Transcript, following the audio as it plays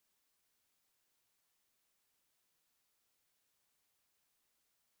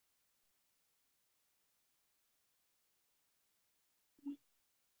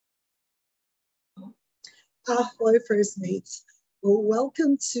Ahoy, First Mates. Well,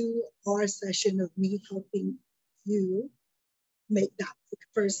 welcome to our session of me helping you make that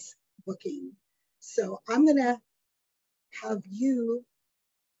first booking. So I'm going to have you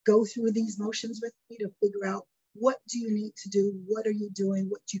go through these motions with me to figure out what do you need to do, what are you doing,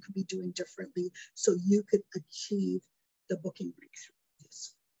 what you could be doing differently so you could achieve the booking breakthrough.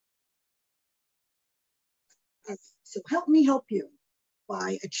 So help me help you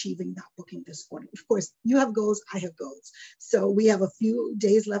by achieving that booking this quarter. Of course, you have goals, I have goals. So we have a few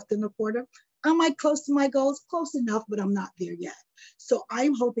days left in the quarter. Am I close to my goals? Close enough, but I'm not there yet. So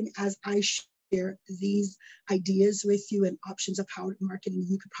I'm hoping as I share these ideas with you and options of how marketing,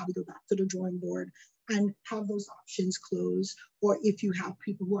 you could probably go back to the drawing board and have those options closed. Or if you have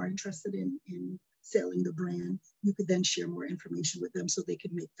people who are interested in selling the brand, you could then share more information with them so they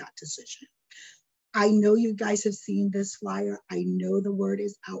could make that decision. I know you guys have seen this flyer. I know the word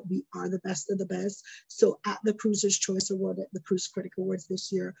is out. We are the best of the best. So at the Cruiser's Choice Award, at the Cruise Critic Awards this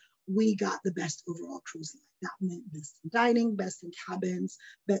year, we got the best overall cruise line. That meant best in dining, best in cabins,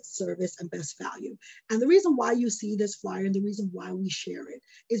 best service, and best value. And the reason why you see this flyer and the reason why we share it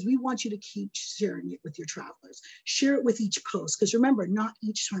is we want you to keep sharing it with your travelers. Share it with each post, because remember, not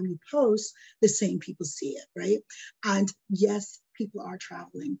each time you post, the same people see it, right? And yes, people are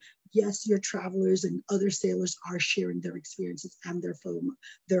traveling. Yes, your travelers and other sailors are sharing their experiences and their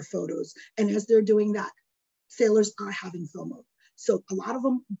photos. And as they're doing that, sailors are having FOMO. So a lot of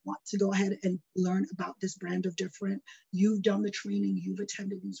them want to go ahead and learn about this brand of different. You've done the training, you've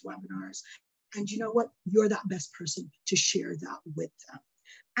attended these webinars, and you know what? You're that best person to share that with them.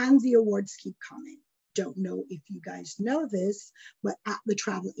 And the awards keep coming. Don't know if you guys know this, but at the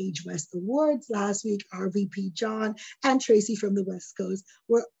Travel Age West Awards last week, our VP John and Tracy from the West Coast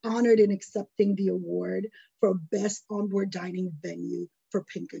were honored in accepting the award for Best Onboard Dining Venue for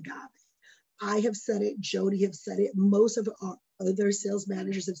Pink Agave. I have said it, Jody have said it, most of our other sales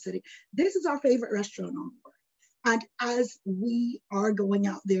managers have said it. This is our favorite restaurant on board. And as we are going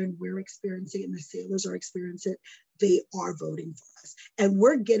out there and we're experiencing it and the sailors are experiencing it, they are voting for us. And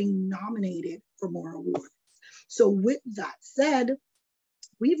we're getting nominated for more awards. So with that said,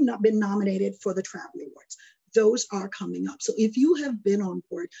 we've not been nominated for the Travel Awards. Those are coming up. So if you have been on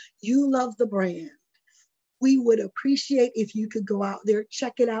board, you love the brand, we would appreciate if you could go out there,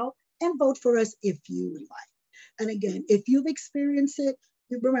 check it out, and vote for us if you would like. And again, if you've experienced it,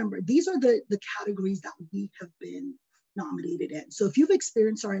 remember, these are the categories that we have been nominated in. So if you've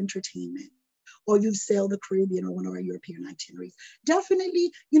experienced our entertainment, or you've sailed the Caribbean or one of our European itineraries,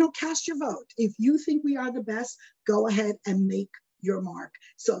 definitely, cast your vote. If you think we are the best, go ahead and make your mark.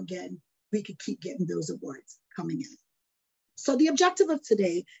 So again, we could keep getting those awards coming in. So the objective of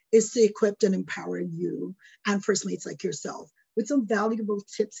today is to equip and empower you and first mates like yourself with some valuable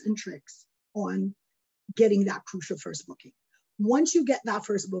tips and tricks on getting that crucial first booking. Once you get that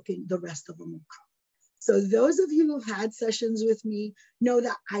first booking, the rest of them will come. So those of you who've had sessions with me know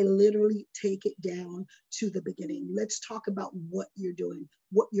that I literally take it down to the beginning. Let's talk about what you're doing,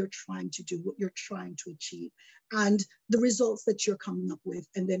 what you're trying to do, what you're trying to achieve, and the results that you're coming up with,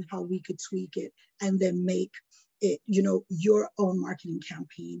 and then how we could tweak it and then make it, your own marketing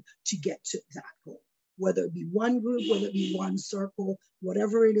campaign to get to that goal. Whether it be one group, whether it be one circle,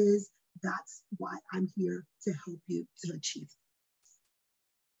 whatever it is, that's why I'm here to help you to achieve it.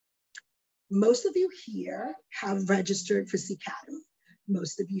 Most of you here have registered for Sea Academy.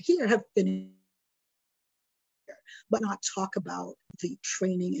 Most of you here have finished, but not talk about the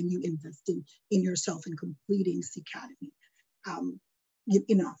training and you investing in yourself and completing Sea Academy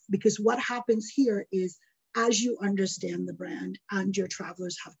enough. Because what happens here is, as you understand the brand and your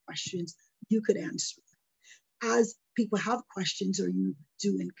travelers have questions, you could answer them. As people have questions or you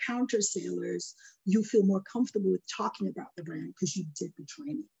do encounter sailors, you feel more comfortable with talking about the brand because you did the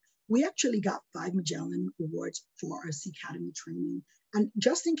training. We actually got 5 Magellan Awards for our Sea Academy training. And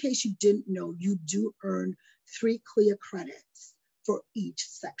just in case you didn't know, you do earn 3 clear credits for each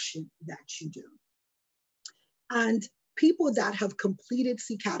section that you do. And people that have completed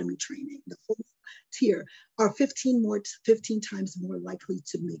Sea Academy training, the whole tier, are 15 times more likely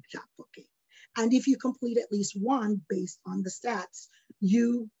to make that booking. And if you complete at least one based on the stats,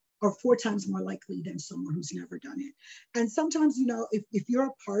 you are 4 times more likely than someone who's never done it. And sometimes, if you're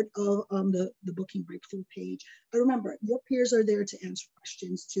a part of the booking breakthrough page, remember, your peers are there to answer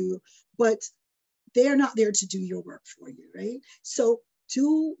questions too, but they're not there to do your work for you, right? So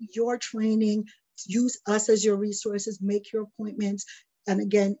do your training, use us as your resources, make your appointments. And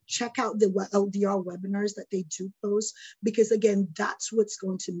again, check out the LDR webinars that they do post, because again, that's what's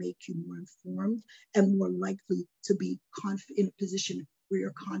going to make you more informed and more likely to be in a position where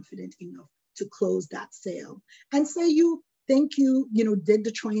you're confident enough to close that sale. And say you think you did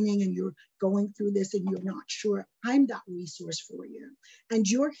the training and you're going through this and you're not sure, I'm that resource for you. And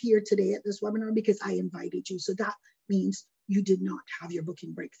you're here today at this webinar because I invited you. So that means you did not have your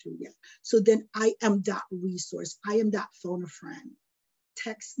booking breakthrough yet. So then I am that resource. I am that phone a friend.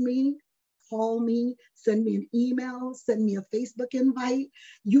 Text me, call me, send me an email, send me a Facebook invite.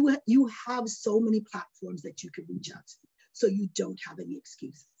 You have so many platforms that you can reach out to me, so you don't have any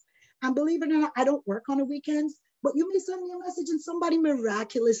excuses. And believe it or not, I don't work on the weekends, but you may send me a message and somebody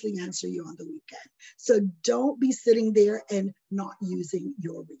miraculously answer you on the weekend. So don't be sitting there and not using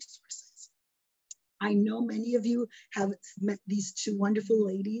your resources. I know many of you have met these two wonderful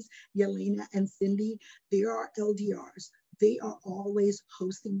ladies, Yelena and Cindy. They are LDRs. They are always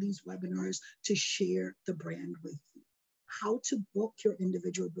hosting these webinars to share the brand with you. How to book your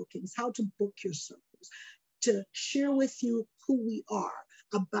individual bookings, how to book your circles, to share with you who we are,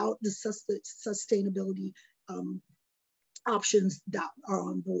 about the sustainability options that are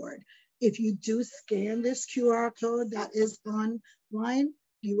on board. If you do scan this QR code that is online,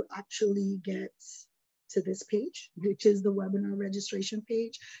 you actually get to this page, which is the webinar registration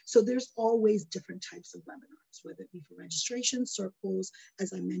page. So there's always different types of webinars, whether it be for registration, circles,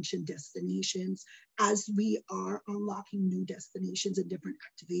 as I mentioned, destinations. As we are unlocking new destinations and different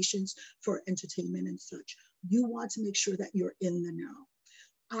activations for entertainment and such, you want to make sure that you're in the know.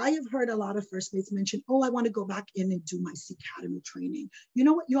 I have heard a lot of first mates mention, oh, I want to go back in and do my C Academy training. You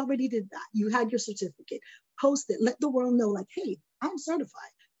know what? You already did that. You had your certificate. Post it. Let the world know, like, hey, I'm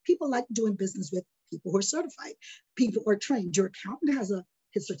certified. People like doing business with people who are certified. People are trained. Your accountant has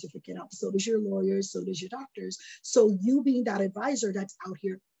his certificate up. So does your lawyers. So does your doctors. So you being that advisor that's out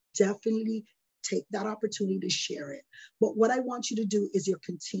here, definitely take that opportunity to share it. But what I want you to do is your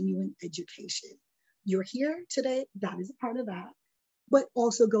continuing education. You're here today. That is a part of that. But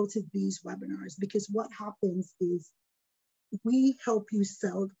also go to these webinars, because what happens is we help you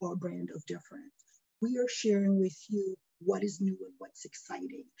sell our brand of difference. We are sharing with you what is new and what's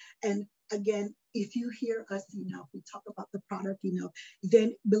exciting. And again, if you hear us enough, we talk about the product enough,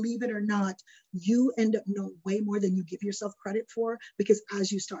 then believe it or not, you end up knowing way more than you give yourself credit for, because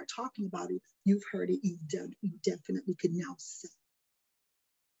as you start talking about it, you've heard it, you definitely could now sell.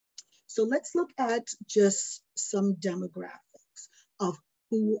 So let's look at just some demographics of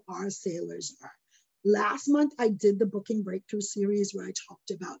who our sailors are. Last month, I did the Booking Breakthrough series where I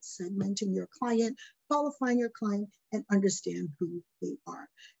talked about segmenting your client, qualifying your client, and understand who they are.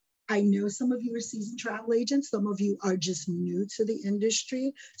 I know some of you are seasoned travel agents, some of you are just new to the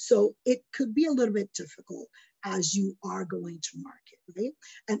industry, so it could be a little bit difficult as you are going to market, right?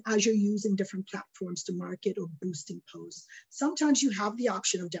 And as you're using different platforms to market or boosting posts, sometimes you have the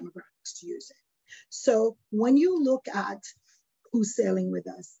option of demographics to use it. So when you look at who's sailing with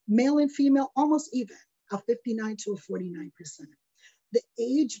us, male and female, almost even, a 59 to a 49%. The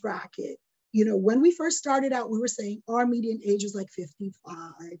age bracket, when we first started out, we were saying our median age was like 55.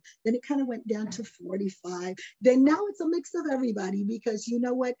 Then it kind of went down to 45. Then now it's a mix of everybody, because you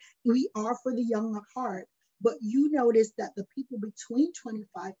know what? We are for the young at heart. But you notice that the people between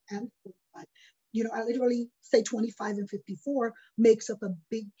 25 and 45, I literally say 25 and 54 makes up a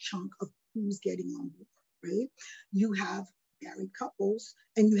big chunk of who's getting on board, right? You have married couples,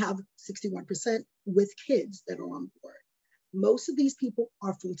 and you have 61% with kids that are on board. Most of these people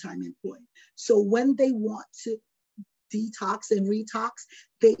are full-time employed. So when they want to detox and retox,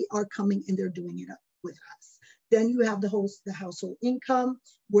 they are coming and they're doing it with us. Then you have the household income,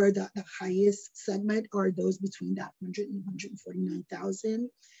 where the highest segment are those between that 100 and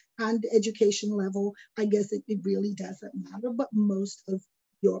 149,000. And the education level, I guess it really doesn't matter, but most of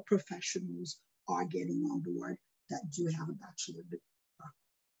your professionals are getting on board that do have a bachelor's degree.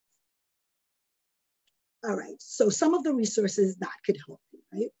 All right, so some of the resources that could help you,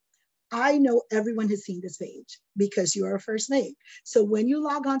 right? I know everyone has seen this page because you're a first mate. So when you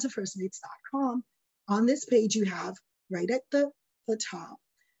log on to firstmates.com, on this page you have right at the top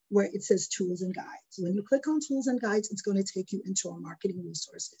where it says tools and guides. When you click on tools and guides, it's going to take you into our marketing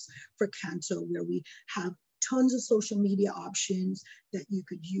resources for Canto, where we have tons of social media options that you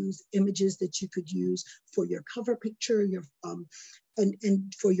could use, images that you could use for your cover picture, your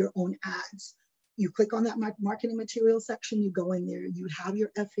and for your own ads. You click on that marketing material section, you go in there, you have your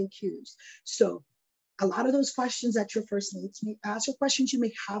FAQs. So a lot of those questions that your first mates may ask, or questions you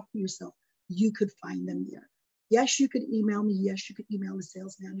may have for yourself, you could find them there. Yes, you could email me. Yes, you could email the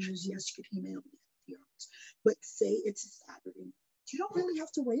sales managers. Yes, you could email the SDRs. But say it's a Saturday, you don't really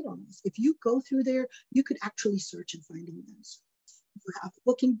have to wait on this. If you go through there, you could actually search and find an answer. You have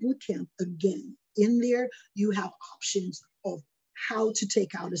Booking Bootcamp again. In there, you have options of how to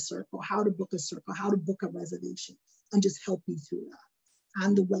take out a circle, how to book a circle, how to book a reservation, and just help you through that.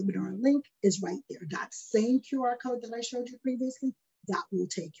 And the webinar link is right there. That same QR code that I showed you previously, that will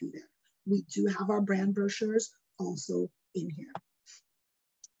take you there. We do have our brand brochures also in here.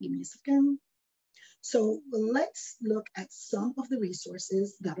 Give me a second. So let's look at some of the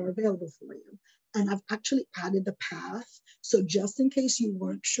resources that are available for you. And I've actually added the path. So just in case you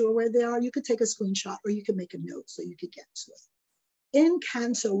weren't sure where they are, you could take a screenshot or you could make a note so you could get to it. In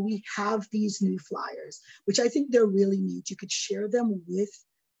Canto, we have these new flyers, which I think they're really neat. You could share them with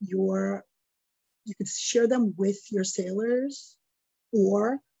your sailors,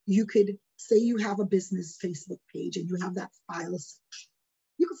 or you could say you have a business Facebook page and you have that file section.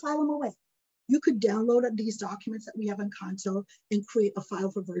 You could file them away. You could download these documents that we have in Canto and create a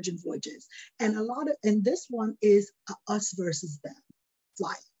file for Virgin Voyages. And this one is a us versus them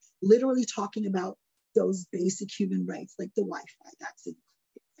flyer, literally talking about those basic human rights, like the Wi-Fi, that's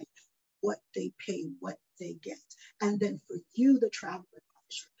included, right? What they pay, what they get. And then for you, the travel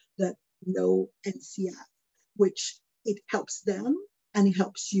advisor, the no NCF, which it helps them and it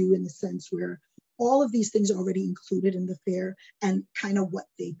helps you in the sense where all of these things are already included in the fare, and kind of what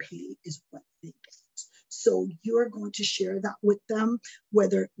they pay is what they get. So you're going to share that with them,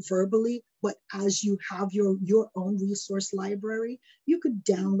 whether verbally, but as you have your own resource library, you could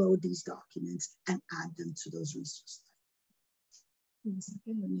download these documents and add them to those resources. Give me a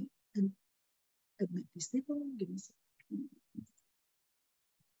second, let me admit these people. Give me a second.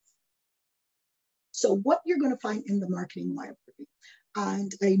 So what you're going to find in the marketing library,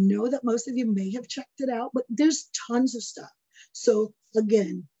 and I know that most of you may have checked it out, but there's tons of stuff. So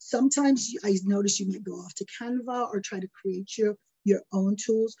again, sometimes I notice you might go off to Canva or try to create your own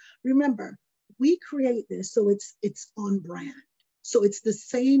tools. Remember, we create this so it's on brand. So it's the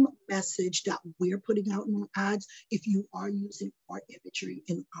same message that we're putting out in our ads if you are using our imagery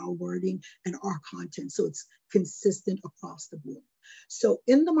and our wording and our content. So it's consistent across the board. So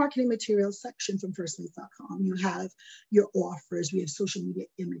in the marketing materials section from firstmate.com, you have your offers, we have social media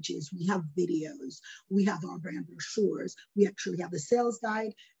images, we have videos, we have our brand brochures, we actually have the sales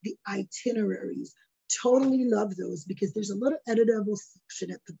guide, the itineraries. Totally love those because there's a little editable section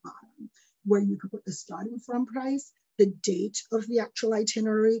at the bottom where you can put the starting from price, the date of the actual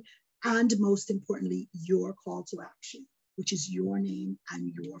itinerary, and most importantly, your call to action, which is your name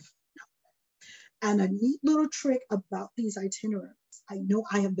and your phone number. And a neat little trick about these itineraries, I know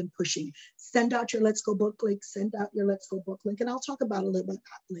I have been pushing, send out your Let's Go book link, send out your Let's Go book link, and I'll talk about a little bit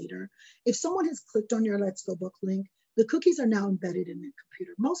that later. If someone has clicked on your Let's Go book link, the cookies are now embedded in their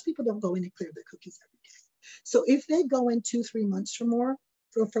computer. Most people don't go in and clear their cookies every day. So if they go in 2-3 months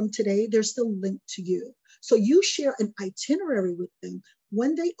from today, they're still linked to you. So you share an itinerary with them.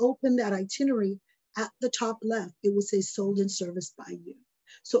 When they open that itinerary, at the top left, it will say sold and serviced by you.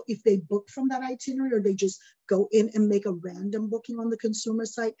 So if they book from that itinerary or they just go in and make a random booking on the consumer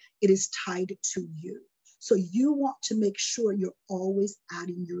site, it is tied to you. So you want to make sure you're always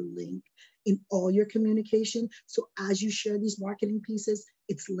adding your link in all your communication. So as you share these marketing pieces,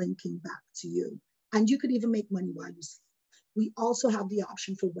 it's linking back to you. And you could even make money while you sell. We also have the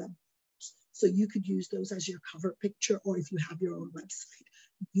option for web. So you could use those as your cover picture, or if you have your own website,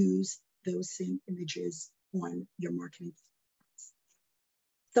 use those same images on your marketing.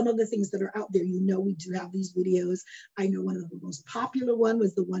 Some of the things that are out there, we do have these videos. I know one of the most popular one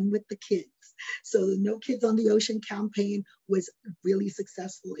was the one with the kids. So the No Kids on the Ocean campaign was really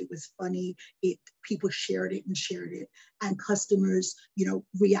successful. It was funny. People shared it, and customers,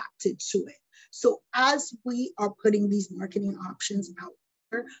 reacted to it. So as we are putting these marketing options out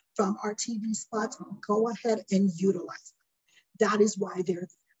there from our TV spots, go ahead and utilize them. That is why they're there.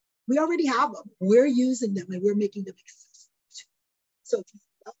 We already have them. We're using them and we're making them accessible. So if you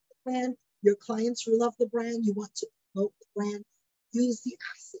love the brand, your clients love the brand, you want to promote the brand, use the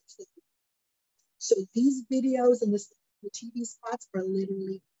assets. So these videos and the TV spots are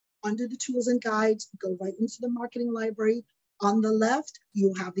literally under the tools and guides. Go right into the marketing library. On the left,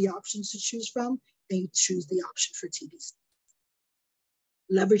 you have the options to choose from, and you choose the option for TV.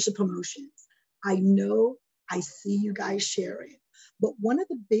 Leverage the promotions. I know I see you guys sharing, but one of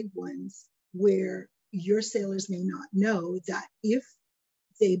the big ones where your sailors may not know that if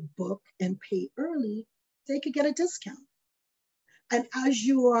they book and pay early, they could get a discount. And as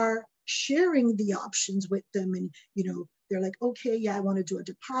you are sharing the options with them and, they're like, okay, yeah, I want to do a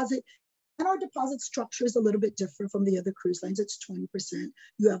deposit. And our deposit structure is a little bit different from the other cruise lines. It's 20%.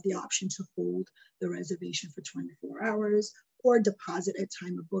 You have the option to hold the reservation for 24 hours or deposit at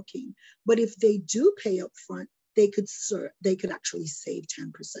time of booking. But if they do pay up front, they could actually save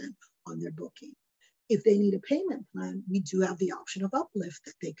 10% on their booking. If they need a payment plan, we do have the option of uplift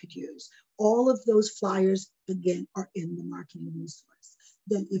that they could use. All of those flyers, again, are in the marketing resource.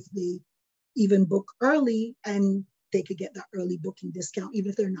 Then if they even book early, and they could get that early booking discount, even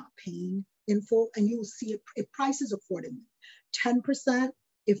if they're not paying in full, and you will see it prices accordingly. 10%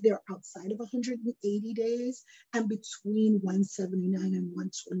 if they're outside of 180 days, and between 179 and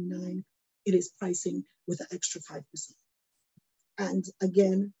 129, it is pricing with an extra 5%. And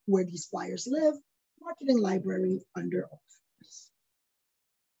again, where these flyers live, marketing library under offers.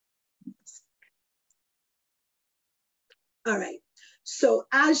 All right. So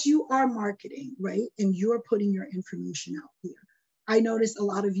as you are marketing, right, and you're putting your information out here, I notice a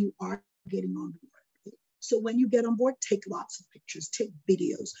lot of you are getting on board. Right? So when you get on board, take lots of pictures, take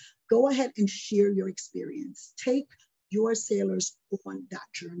videos, go ahead and share your experience. Take your sailors on that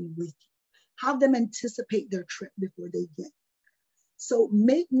journey with you. Have them anticipate their trip before they get. So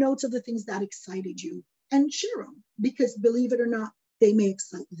make notes of the things that excited you and share them, because believe it or not, they may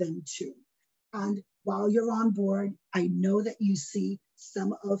excite them too. And while you're on board, I know that you see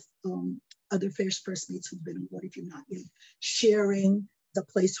some of other first mates who've been on board, if you're not yet, sharing the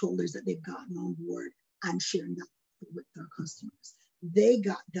placeholders that they've gotten on board and sharing that with their customers. They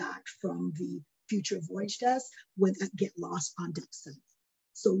got that from the Future Voyage Desk when at Get Lost on Deck 7.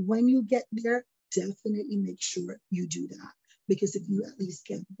 So when you get there, definitely make sure you do that. Because if you at least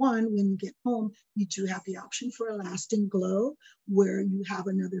get one, when you get home, you do have the option for a lasting glow, where you have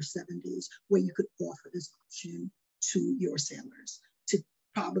another 7 days where you could offer this option to your sailors to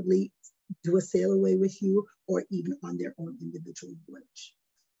probably do a sail away with you, or even on their own individual voyage.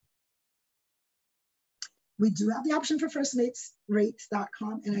 We do have the option for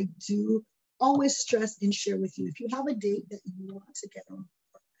firstmatesrates.com, and I do always stress and share with you, if you have a date that you want to get on,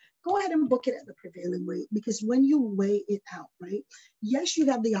 go ahead and book it at the prevailing rate, because when you weigh it out, right? Yes, you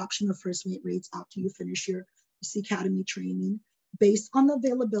have the option of first mate rates after you finish your Sea Academy training based on the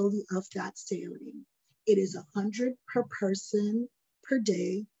availability of that sailing. It is $100 per person per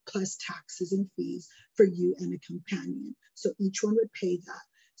day plus taxes and fees for you and a companion. So each one would pay that.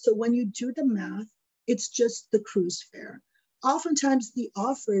 So when you do the math, it's just the cruise fare. Oftentimes the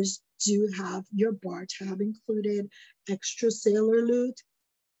offers do have your bar tab included, extra sailor loot.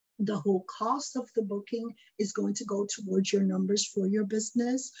 The whole cost of the booking is going to go towards your numbers for your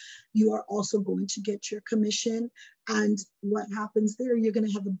business. You are also going to get your commission. And what happens there, you're going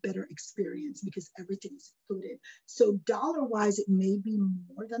to have a better experience because everything is included. So dollar-wise, it may be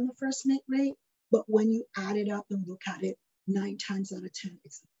more than the first mate rate, but when you add it up and look at it, 9 times out of 10,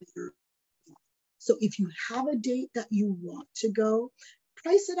 it's better. So if you have a date that you want to go,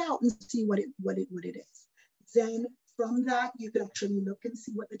 price it out and see what it is. Then from that, you could actually look and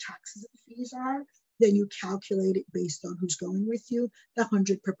see what the taxes and fees are. Then you calculate it based on who's going with you, the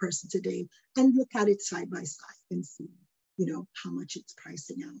 100 per person today, and look at it side by side and see, how much it's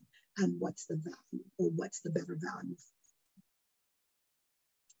pricing out and what's the value, or what's the better value.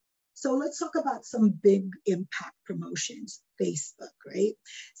 So let's talk about some big impact promotions. Facebook, right?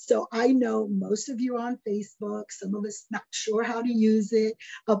 So I know most of you are on Facebook. Some of us not sure how to use it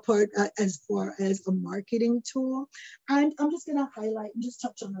as far as a marketing tool. And I'm just going to highlight and just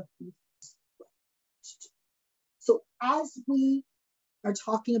touch on a few things. So as we are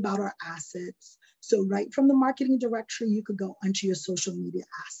talking about our assets, so right from the marketing directory, you could go onto your social media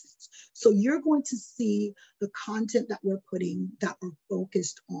assets. So you're going to see the content that we're putting that are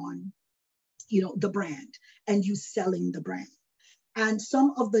focused on, the brand, and you selling the brand. And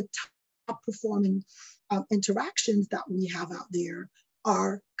some of the top performing interactions that we have out there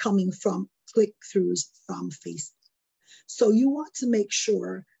are coming from click-throughs from Facebook. So you want to make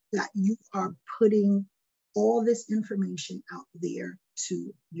sure that you are putting all this information out there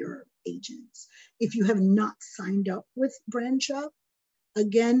to your agents. If you have not signed up with BrandShop,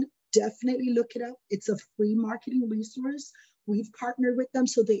 again, definitely look it up. It's a free marketing resource. We've partnered with them,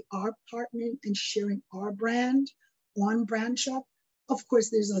 so they are partnering and sharing our brand on BrandShop. Of course,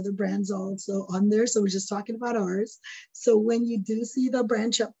 there's other brands also on there, so we're just talking about ours. So when you do see the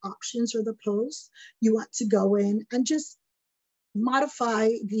BrandShop options or the post, you want to go in and just modify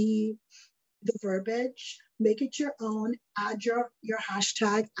the verbiage, make it your own, add your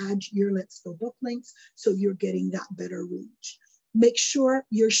hashtag, add your Let's Go book links, so you're getting that better reach. Make sure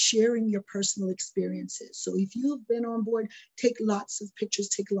you're sharing your personal experiences. So if you've been on board, take lots of pictures,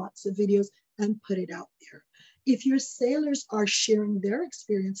 take lots of videos, and put it out there. If your sailors are sharing their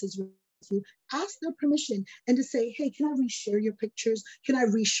experiences with you, ask their permission and to say, hey, can I reshare your pictures? Can I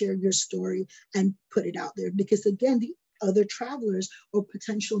reshare your story and put it out there? Because again, the other travelers or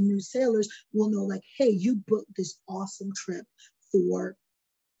potential new sailors will know, like, hey, you booked this awesome trip for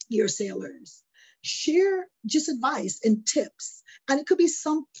your sailors. Share just advice and tips. And it could be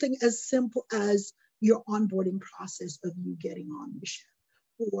something as simple as your onboarding process of you getting on the ship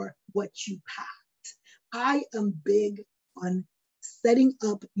or what you packed. I am big on setting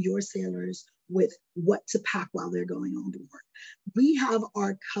up your sailors with what to pack while they're going on board. We have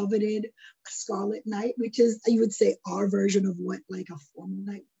our coveted Scarlet Night, which is, you would say, our version of what like a formal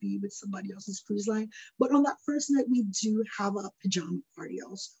night would be with somebody else's cruise line. But on that first night, we do have a pajama party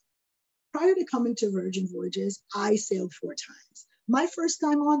also. Prior to coming to Virgin Voyages, I sailed 4 times. My first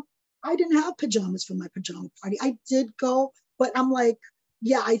time on, I didn't have pajamas for my pajama party. I did go, but I'm like,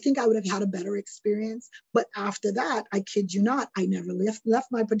 yeah, I think I would have had a better experience. But after that, I kid you not, I never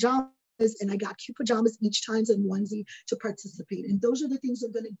left my pajamas, and I got cute pajamas each time and onesie to participate. And those are the things that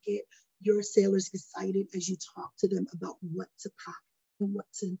are going to get your sailors excited as you talk to them about what to pack and what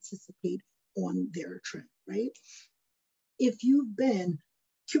to anticipate on their trip, right? If you've been,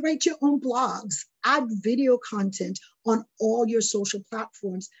 curate your own blogs, add video content on all your social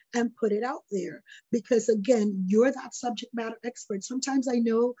platforms and put it out there. Because again, you're that subject matter expert. Sometimes I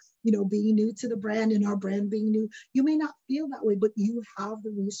know, being new to the brand and our brand being new, you may not feel that way, but you have the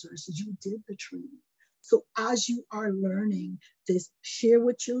resources, you did the training. So as you are learning this, share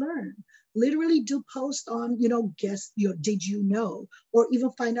what you learn. Literally do post on, guess, did you know? Or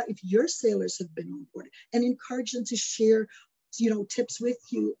even find out if your sailors have been on board and encourage them to share tips with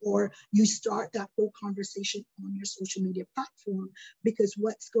you, or you start that whole conversation on your social media platform, because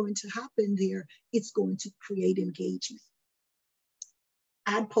what's going to happen there, it's going to create engagement.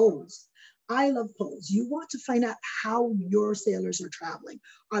 Add polls. I love polls. You want to find out how your sailors are traveling.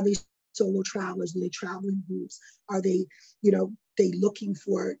 Are they solo travelers? Are they traveling groups? Are they, they looking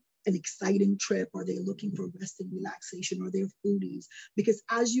for an exciting trip? Are they looking for rest and relaxation? Are they foodies? Because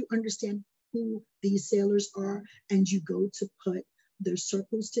as you understand who these sailors are and you go to put their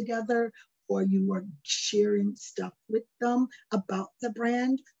circles together, or you are sharing stuff with them about the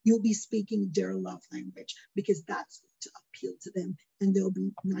brand, you'll be speaking their love language, because that's going to appeal to them, and they'll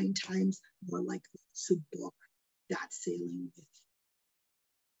be 9 times more likely to book that sailing with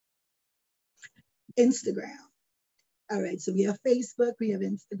you. Instagram. All right, so we have Facebook, we have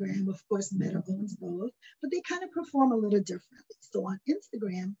Instagram, of course, Meta owns both, but they kind of perform a little differently. So on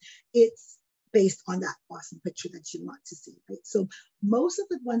Instagram, it's based on that awesome picture that you want to see, right? So most of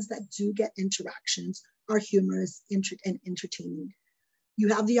the ones that do get interactions are humorous and entertaining. You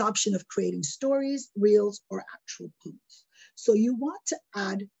have the option of creating stories, reels, or actual posts. So you want to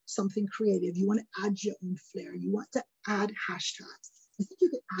add something creative. You want to add your own flair. You want to add hashtags. I think you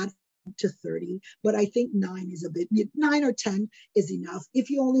could add to 30, but I think 9 is a bit, 9 or 10 is enough. If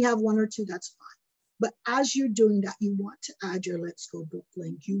you only have 1 or 2, that's fine. But as you're doing that, you want to add your Let's Go book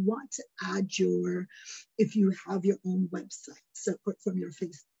link. You want to add if you have your own website separate from your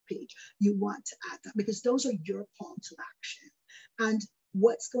Facebook page, you want to add that, because those are your call to action. And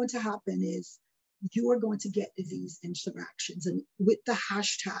what's going to happen is you are going to get these interactions. And with the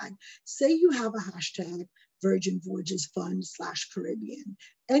hashtag, say you have a hashtag Virgin Voyages Fun /Caribbean.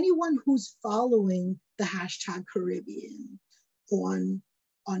 Anyone who's following the hashtag Caribbean on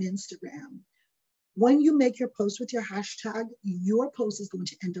Instagram, when you make your post with your hashtag, your post is going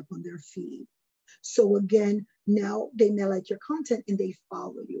to end up on their feed. So again, now they may like your content and they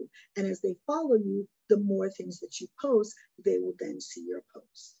follow you. And as they follow you, the more things that you post, they will then see your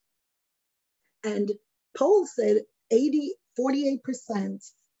post. And polls said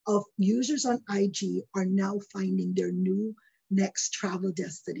 48% of users on IG are now finding their new next travel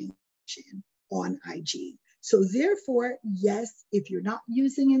destination on IG. So therefore, yes, if you're not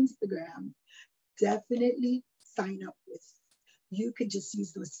using Instagram, definitely sign up with it. You could just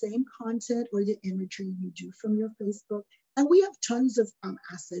use the same content or the imagery you do from your Facebook. And we have tons of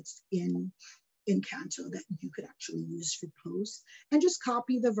assets in Canto that you could actually use for posts, and just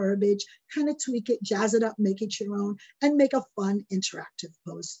copy the verbiage, kind of tweak it, jazz it up, make it your own, and make a fun interactive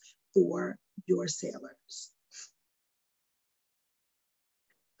post for your sailors.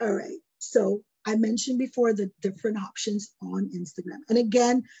 All right, so I mentioned before the different options on Instagram. And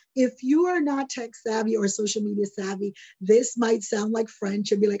again, if you are not tech savvy or social media savvy, this might sound like French.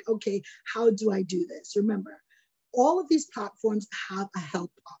 You'll be like, okay, how do I do this? Remember, all of these platforms have a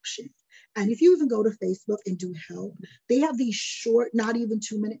help option. And if you even go to Facebook and do help, they have these short, not even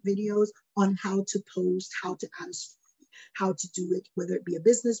 2-minute videos on how to post, how to add a story, how to do it, whether it be a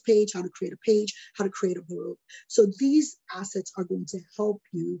business page, how to create a page, how to create a group. So these assets are going to help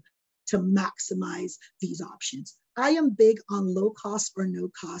you to maximize these options. I am big on low cost or no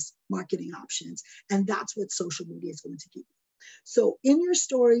cost marketing options. And that's what social media is going to give you. So in your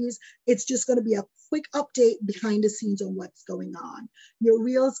stories, it's just going to be a quick update behind the scenes on what's going on. Your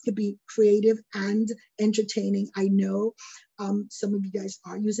reels could be creative and entertaining. I know some of you guys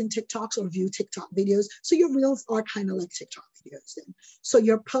are using TikToks or view TikTok videos. So your reels are kind of like TikTok videos then. So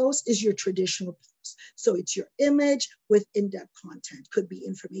your post is your traditional post. So it's your image with in-depth content. Could be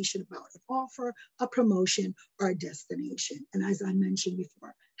information about an offer, a promotion, or a destination. And as I mentioned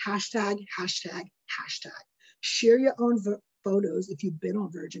before, hashtag, hashtag, hashtag. Share your own photos if you've been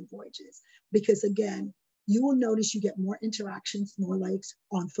on Virgin Voyages, because again, you will notice you get more interactions, more likes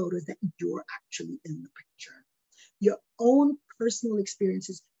on photos that you're actually in the picture. Your own personal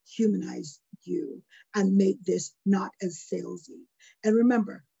experiences humanize you and make this not as salesy. And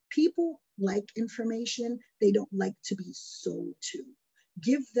remember, people like information, they don't like to be sold to.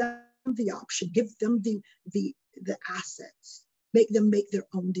 Give them the option, give them the assets, make them make their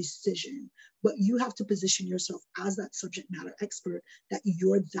own decision. But you have to position yourself as that subject matter expert, that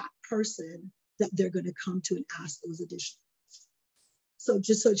you're that person that they're going to come to and ask those additional. So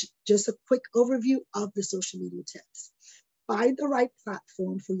just a quick overview of the social media tips. Find the right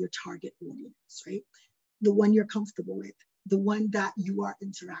platform for your target audience, right? The one you're comfortable with, the one that you are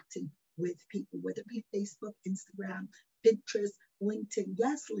interacting with people, whether it be Facebook, Instagram, Pinterest, LinkedIn.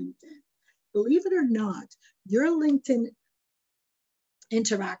 Yes, LinkedIn. Believe it or not, your LinkedIn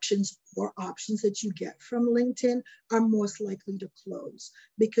interactions or options that you get from LinkedIn are most likely to close,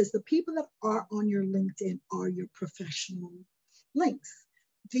 because the people that are on your LinkedIn are your professional links.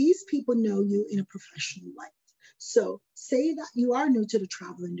 These people know you in a professional light. So say that you are new to the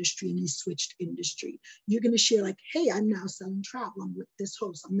travel industry and you switched industry. You're going to share like, hey, I'm now selling travel. I'm with this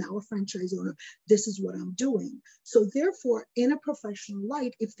host. I'm now a franchise owner. This is what I'm doing. So therefore, in a professional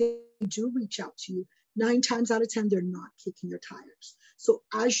light, if they do reach out to you, 9 times out of 10, they're not kicking your tires. So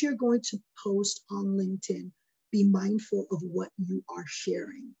as you're going to post on LinkedIn, be mindful of what you are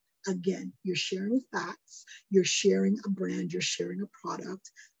sharing. Again, you're sharing facts, you're sharing a brand, you're sharing a product,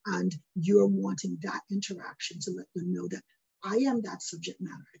 and you're wanting that interaction to let them know that I am that subject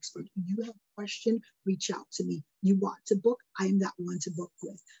matter expert. You have a question, reach out to me. You want to book, I am that one to book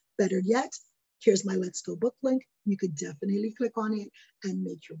with. Better yet, here's my Let's Go Book link. You could definitely click on it and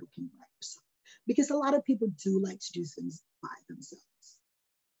make your booking by yourself. Because a lot of people do like to do things by themselves.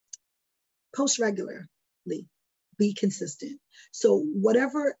 Post regularly, be consistent. So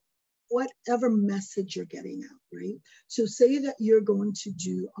whatever message you're getting out, right? So say that you're going to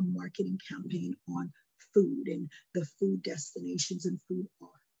do a marketing campaign on food and the food destinations and food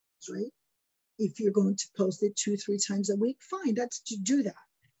offers, right? If you're going to post it 2-3 times a week, fine, do that.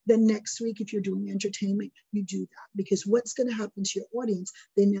 Then next week, if you're doing entertainment, you do that, because what's going to happen to your audience,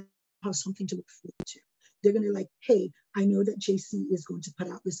 they now have something to look forward to. They're going to like, hey, I know that JC is going to put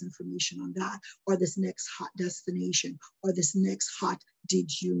out this information on that, or this next hot destination, or this next hot did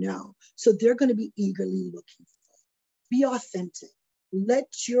you know? So they're going to be eagerly looking for it. Be authentic. Let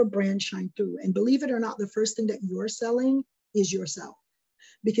your brand shine through. And believe it or not, the first thing that you're selling is yourself,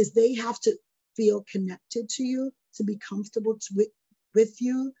 because they have to feel connected to you, to be comfortable with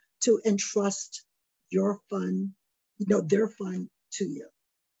you, to entrust your fun, their fun to you.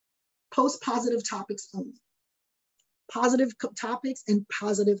 Post positive topics only. Positive topics and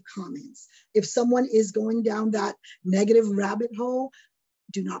positive comments. If someone is going down that negative rabbit hole,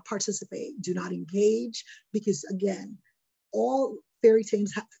 do not participate, do not engage, because again, all fairy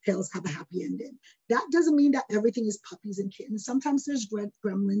tales have a happy ending. That doesn't mean that everything is puppies and kittens. Sometimes there's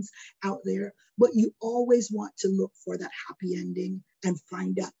gremlins out there, but you always want to look for that happy ending and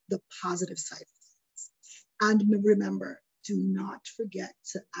find out the positive side of things. And remember, do not forget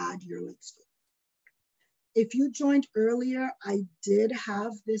to add your links. If you joined earlier, I did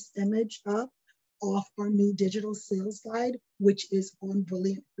have this image up of our new digital sales guide, which is on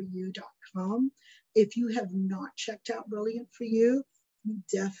brilliantforyou.com. If you have not checked out Brilliant For You, you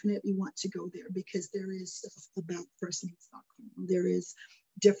definitely want to go there, because there is stuff about firstmates.com. There is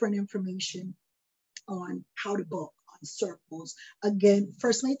different information on how to book, on circles. Again,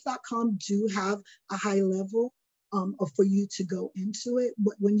 firstmates.com do have a high level for you to go into it.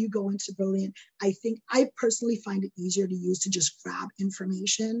 But when you go into Brilliant, I personally find it easier to use to just grab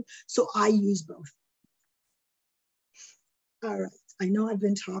information. So I use both. All right, I know I've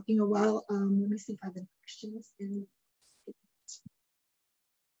been talking a while. Let me see if I have any questions.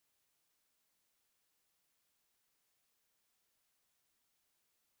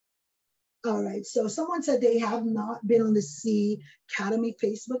 All right, so someone said they have not been on the C Academy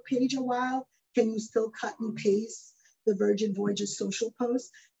Facebook page a while. Can you still cut and paste the Virgin Voyages social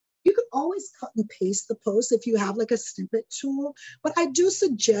posts? You can always cut and paste the post if you have like a snippet tool, but I do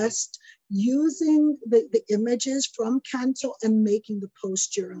suggest using the images from Canto and making the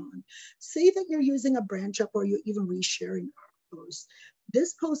post your own. Say that you're using a branch up or you're even resharing our post.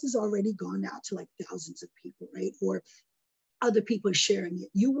 This post has already gone out to like thousands of people, right? Or other people sharing it.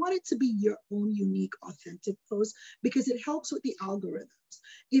 You want it to be your own unique, authentic post because it helps with the algorithms.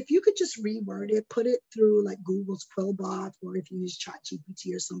 If you could just reword it, put it through like Google's Quillbot, or if you use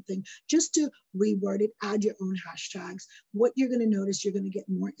ChatGPT or something, just to reword it, add your own hashtags, what you're going to notice, you're going to get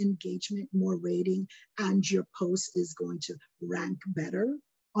more engagement, more rating, and your post is going to rank better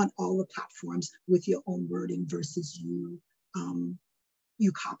on all the platforms with your own wording versus you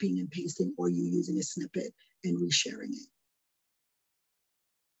copying and pasting or you using a snippet and resharing it.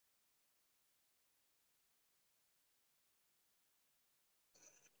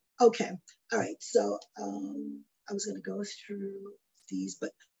 Okay, all right. So I was going to go through these, but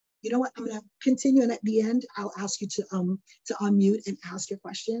you know what? I'm going to continue, and at the end, I'll ask you to unmute and ask your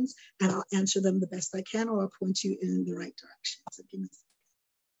questions, and I'll answer them the best I can, or I'll point you in the right direction. So give me a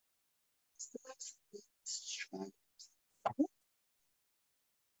second. Let's try.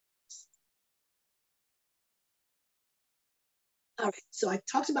 All right. So I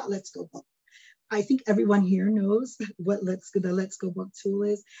talked about Let's Go Book. I think everyone here knows what the Let's Go Book tool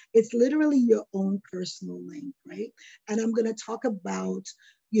is. It's literally your own personal link, right? And I'm going to talk about,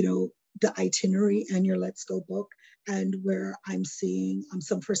 the itinerary and your Let's Go Book, and where I'm seeing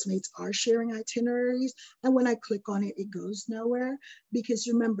some First Mates are sharing itineraries. And when I click on it, it goes nowhere because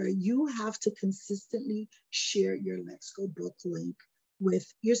remember, you have to consistently share your Let's Go Book link with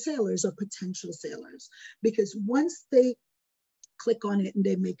your sailors or potential sailors, because once they click on it and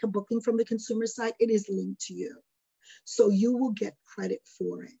they make a booking from the consumer side, it is linked to you. So you will get credit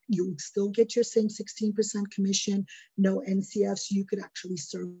for it. You'll still get your same 16% commission, no NCFs. You could actually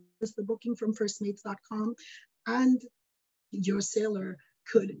service the booking from firstmates.com, and your sailor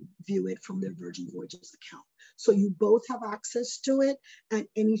could view it from their Virgin Voyages account. So you both have access to it, and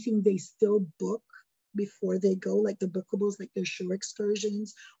anything they still book before they go, like the bookables, like their shore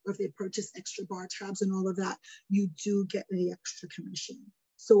excursions, or if they purchase extra bar tabs and all of that, you do get the extra commission.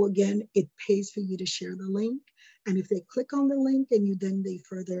 So again, it pays for you to share the link. And if they click on the link and they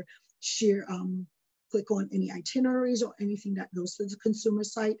further share, click on any itineraries or anything that goes to the consumer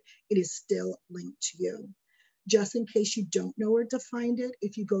site, it is still linked to you. Just in case you don't know where to find it,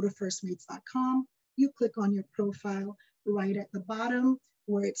 if you go to firstmates.com, you click on your profile right at the bottom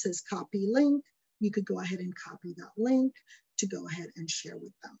where it says copy link. You could go ahead and copy that link to go ahead and share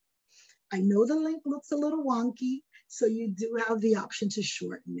with them. I know the link looks a little wonky, so you do have the option to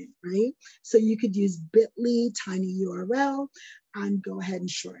shorten it, right? So you could use bit.ly, tiny URL, and go ahead and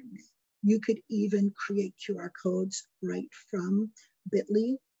shorten it. You could even create QR codes right from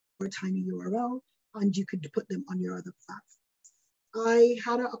bit.ly or tiny URL, and you could put them on your other platforms. I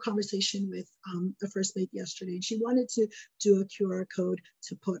had a conversation with a First Mate yesterday, and she wanted to do a QR code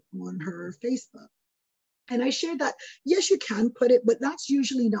to put on her Facebook. And I shared that, yes, you can put it, but that's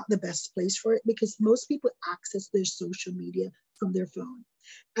usually not the best place for it because most people access their social media from their phone.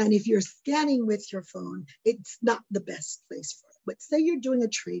 And if you're scanning with your phone, it's not the best place for it. But say you're doing a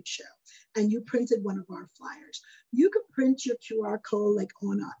trade show and you printed one of our flyers, you could print your QR code like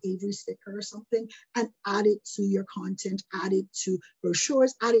on an Avery sticker or something and add it to your content, add it to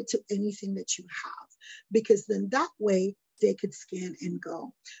brochures, add it to anything that you have. Because then that way, they could scan and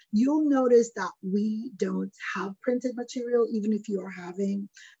go. You'll notice that we don't have printed material, even if you are having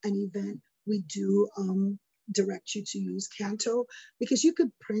an event, we do direct you to use Canto because you could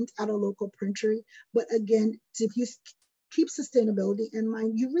print at a local printery. But again, if you keep sustainability in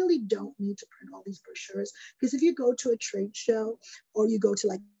mind, you really don't need to print all these brochures because if you go to a trade show or you go to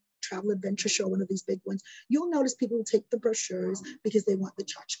like travel adventure show, one of these big ones, you'll notice people will take the brochures because they want the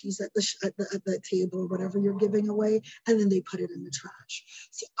tchotchkes at the table or whatever you're giving away, and then they put it in the trash.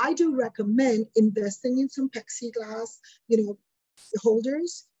 So I do recommend investing in some plexiglass,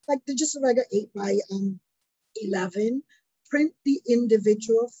 holders, like they're just a regular 8 by 11. Print the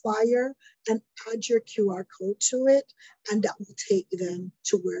individual flyer and add your QR code to it, and that will take them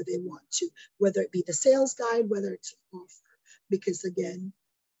to where they want to, whether it be the sales guide, whether it's an offer, because again,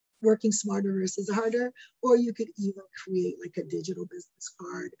 working smarter versus harder, or you could even create like a digital business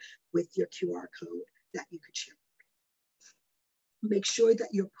card with your QR code that you could share. Make sure that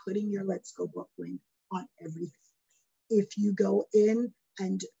you're putting your Let's Go Book link on everything. If you go in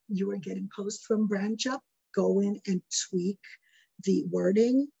and you are getting posts from Branch Up, go in and tweak the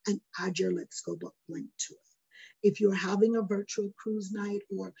wording and add your Let's Go Book link to it. If you're having a virtual cruise night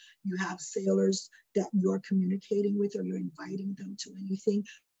or you have sailors that you're communicating with or you're inviting them to anything,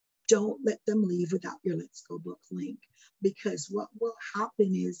 don't let them leave without your Let's Go Book link, because what will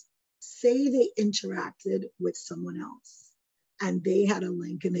happen is, say they interacted with someone else and they had a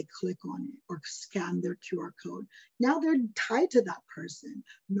link and they click on it or scan their QR code. Now they're tied to that person,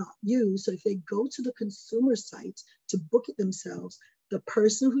 not you. So if they go to the consumer site to book it themselves, the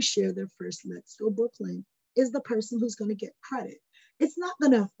person who shared their first Let's Go Book link is the person who's going to get credit. It's not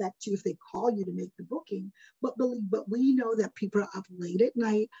going to affect you if they call you to make the booking, but we know that people are up late at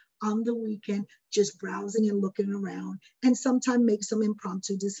night on the weekend, just browsing and looking around, and sometimes make some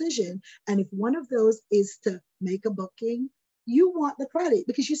impromptu decision. And if one of those is to make a booking, you want the credit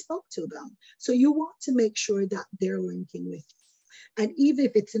because you spoke to them. So you want to make sure that they're linking with you. And even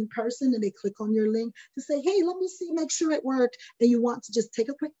if it's in person and they click on your link to say, hey, let me see, make sure it worked. And you want to just take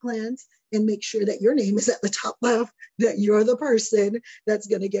a quick glance and make sure that your name is at the top left, that you're the person that's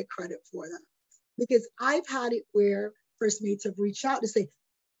going to get credit for that. Because I've had it where first mates have reached out to say,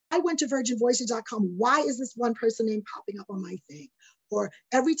 I went to virginvoyages.com. Why is this one person name popping up on my thing? Or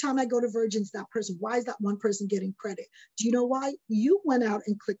every time I go to Virgin's, that person, why is that one person getting credit? Do you know why? You went out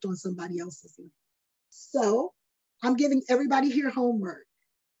and clicked on somebody else's link. So I'm giving everybody here homework.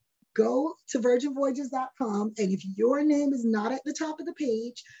 Go to virginvoyages.com, and if your name is not at the top of the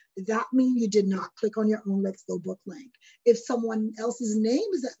page, that means you did not click on your own Let's Go Book link. If someone else's name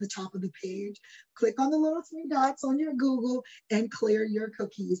is at the top of the page, click on the little 3 dots on your Google and clear your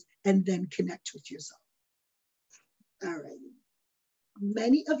cookies and then connect with yourself. All right.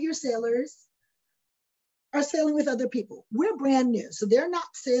 Many of your sailors are sailing with other people. We're brand new, so they're not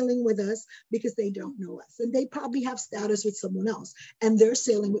sailing with us because they don't know us, and they probably have status with someone else, and they're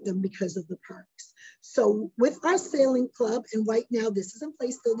sailing with them because of the perks. So with our sailing club, and right now this is in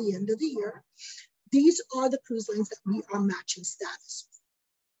place till the end of the year, these are the cruise lines that we are matching status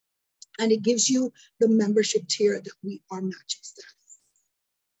with. And it gives you the membership tier that we are matching status.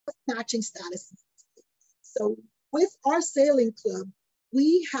 Matching status. So with our sailing club,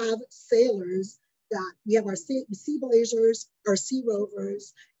 we have sailors that we have our Sea Blazers, our Sea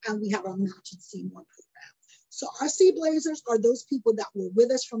Rovers, and we have our Match and Sea More program. So our Sea Blazers are those people that were with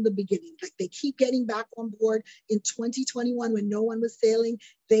us from the beginning. Like they keep getting back on board. In 2021, when no one was sailing,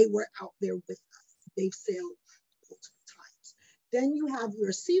 they were out there with us. They've sailed multiple times. Then you have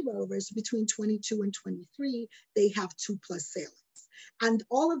your Sea Rovers between 22 and 23. They have 2+ sailings. And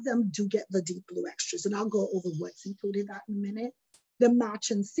all of them do get the deep blue extras. And I'll go over what's included that in a minute. The Match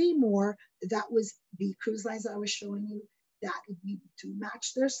and See More, that was the cruise lines I was showing you, that we do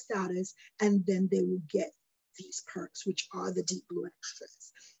match their status, and then they will get these perks, which are the deep blue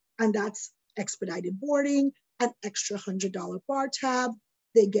extras. And that's expedited boarding, an extra $100 bar tab.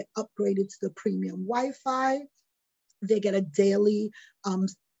 They get upgraded to the premium Wi-Fi. They get a daily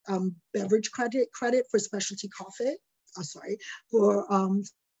beverage credit for specialty coffee.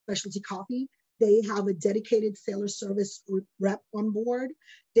 Specialty coffee. They have a dedicated sailor service rep on board.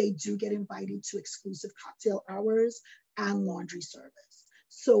 They do get invited to exclusive cocktail hours and laundry service.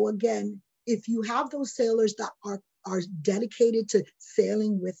 So again, if you have those sailors that are dedicated to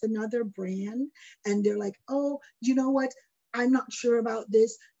sailing with another brand, and they're like, oh, you know what? I'm not sure about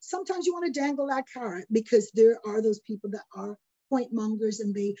this. Sometimes you want to dangle that carrot, because there are those people that are point mongers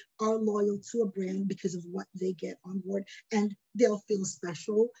and they are loyal to a brand because of what they get on board, and they'll feel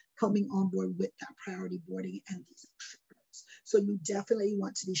special coming on board with that priority boarding and these extra perks. So you definitely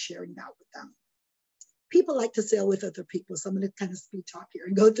want to be sharing that with them. People like to sail with other people, so I'm going to kind of speed talk here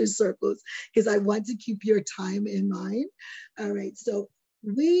and go through circles because I want to keep your time in mind. All right, so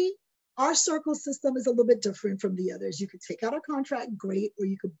our circle system is a little bit different from the others. You could take out a contract, great, or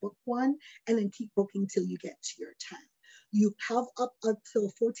you could book one and then keep booking till you get to your 10. You have up until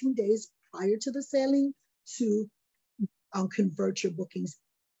 14 days prior to the sailing to convert your bookings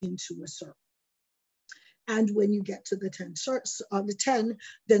into a circle. And when you get to the 10,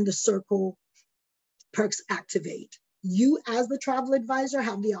 then the circle perks activate. You, as the travel advisor,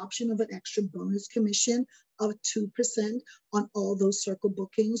 have the option of an extra bonus commission of 2% on all those circle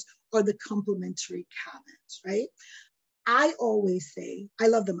bookings or the complimentary cabins, right? I always say, I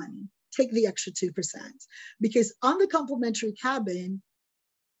love the money. Take the extra 2%, because on the complimentary cabin,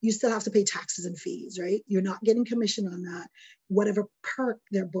 you still have to pay taxes and fees, right? You're not getting commission on that. Whatever perk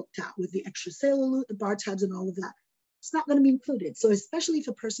they're booked at with the extra sailor loot, the bar tabs and all of that, it's not going to be included. So especially if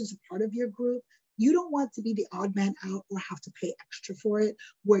a person's a part of your group, you don't want to be the odd man out or have to pay extra for it,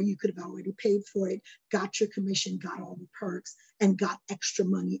 where you could have already paid for it, got your commission, got all the perks, and got extra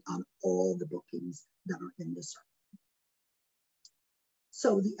money on all the bookings that are in the circle.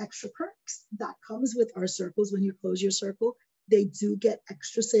 So the extra perks that comes with our circles, when you close your circle, they do get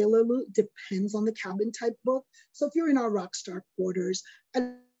extra sailor loot, depends on the cabin type book. So if you're in our Rockstar quarters,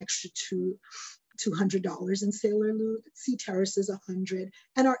 and extra $200 in Sailor Loot. Sea Terrace is $100,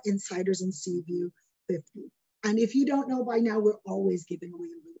 and our insiders in Seaview $50. And if you don't know by now, we're always giving away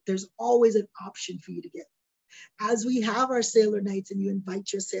loot. There's always an option for you to get. As we have our sailor nights and you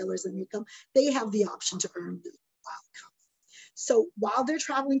invite your sailors and they come, they have the option to earn loot while come. So while they're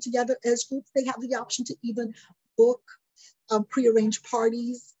traveling together as groups, they have the option to even book prearranged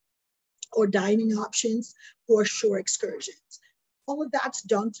parties or dining options or shore excursions. All of that's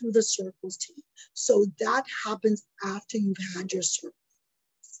done through the circles team. So that happens after you've had your circle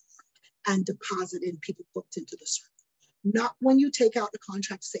and deposited people booked into the circle. Not when you take out the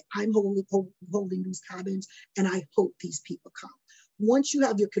contract to say, I'm holding these cabins and I hope these people come. Once you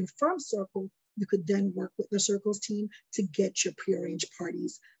have your confirmed circle, you could then work with the circles team to get your prearranged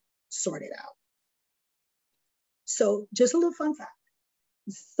parties sorted out. So just a little fun fact.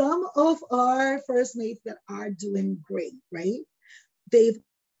 Some of our first mates that are doing great, right? They've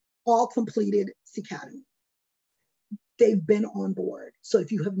all completed Sea Academy. They've been on board. So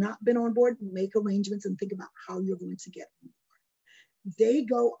if you have not been on board, make arrangements and think about how you're going to get on board. They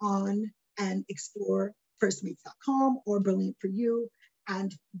go on and explore firstmates.com or Brilliant for You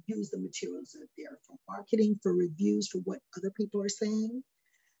and use the materials that are there for marketing, for reviews, for what other people are saying.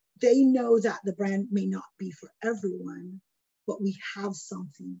 They know that the brand may not be for everyone, but we have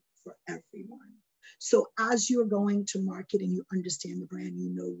something for everyone. So as you're going to market and you understand the brand, you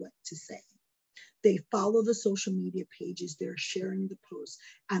know what to say. They follow the social media pages, they're sharing the posts,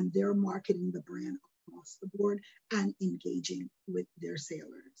 and they're marketing the brand across the board and engaging with their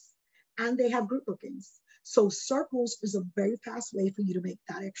sailors. And they have group bookings. So circles is a very fast way for you to make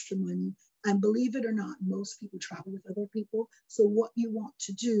that extra money. And believe it or not, most people travel with other people. So what you want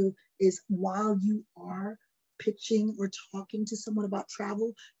to do is while you are pitching or talking to someone about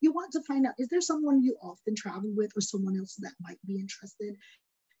travel, you want to find out, is there someone you often travel with or someone else that might be interested?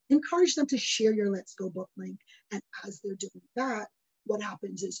 Encourage them to share your Let's Go book link. And as they're doing that, what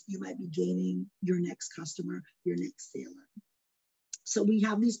happens is you might be gaining your next customer, your next sailor. So we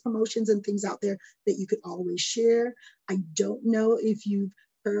have these promotions and things out there that you could always share. I don't know if you've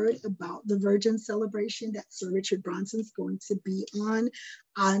heard about the Virgin celebration that Sir Richard Branson's going to be on.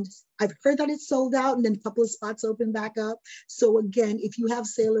 And I've heard that it's sold out and then a couple of spots open back up. So again, if you have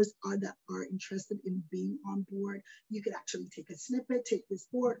sailors that are interested in being on board, you could actually take a snippet, take this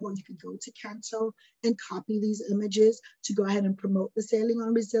board, or you could go to Canto and copy these images to go ahead and promote the Sailing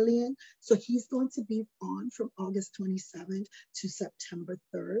on Resilient. So he's going to be on from August 27th to September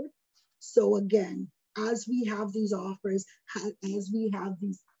 3rd. So again, as we have these offers, as we have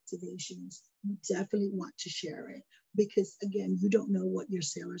these activations, you definitely want to share it because again, you don't know what your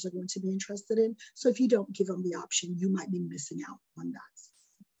sailors are going to be interested in. So if you don't give them the option, you might be missing out on that.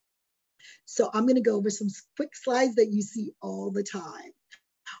 So I'm going to go over some quick slides that you see all the time.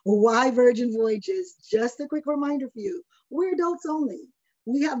 Why Virgin Voyages? Just a quick reminder for you, we're adults only.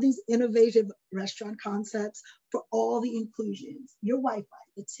 We have these innovative restaurant concepts for all the inclusions, your Wi-Fi,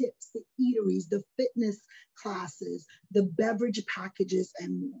 the tips, the eateries, the fitness classes, the beverage packages,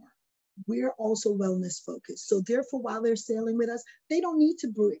 and more. We're also wellness focused. So therefore, while they're sailing with us, they don't need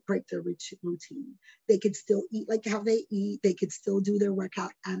to break their routine. They could still eat like how they eat. They could still do their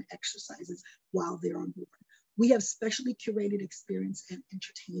workout and exercises while they're on board. We have specially curated experience and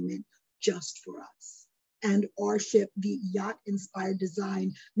entertainment just for us. And our ship, the yacht-inspired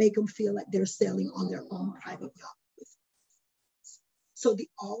design, make them feel like they're sailing on their own private yacht. So the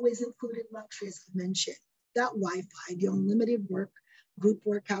always included luxury, as I mentioned, that Wi-Fi, the unlimited group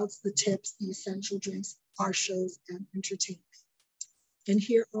workouts, the tips, the essential drinks, our shows, and entertainment. And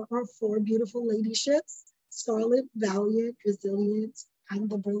here are our 4 beautiful lady ships, Scarlet, Valiant, Resilient, and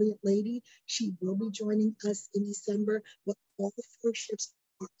the Brilliant Lady. She will be joining us in December, but all the 4 ships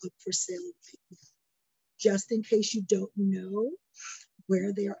are up for sale right now. Just in case you don't know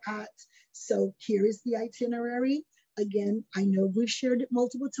where they're at. So here is the itinerary. Again, I know we've shared it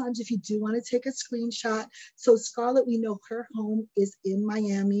multiple times if you do want to take a screenshot. So Scarlett, we know her home is in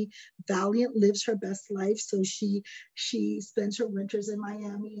Miami. Valiant lives her best life. So she spends her winters in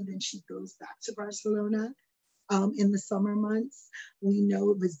Miami and then she goes back to Barcelona. In the summer months. We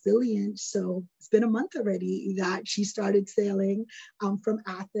know Resilient, so it's been a month already that she started sailing from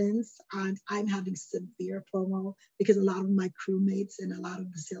Athens, and I'm having severe FOMO because a lot of my crewmates and a lot of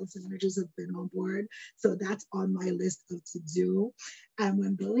the sales managers have been on board, so that's on my list of to do. And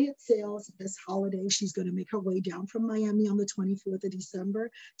when Brilliant sails this holiday, she's going to make her way down from Miami on the 24th of December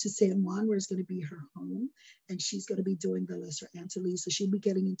to San Juan, where it's going to be her home, and she's going to be doing the Lesser Antilles, so she'll be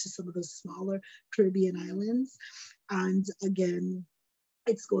getting into some of those smaller Caribbean islands. And again,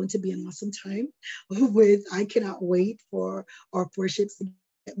 it's going to be an awesome time I cannot wait for our 4 ships to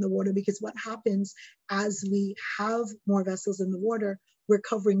in the water, because what happens as we have more vessels in the water, we're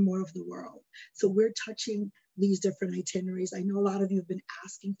covering more of the world. So we're touching these different itineraries. I know a lot of you have been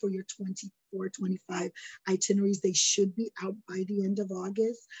asking for your 24, 25 itineraries. They should be out by the end of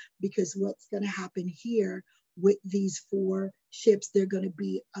August, because what's going to happen here with these 4 ships, they're going to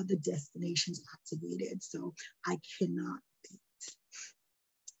be other destinations activated. So I cannot wait.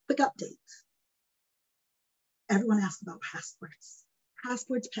 Quick updates. Everyone asked about passports.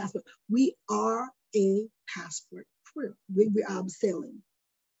 Passports. We are a passport crew. We are sailing.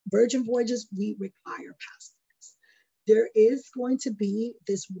 Virgin Voyages, we require passports. There is going to be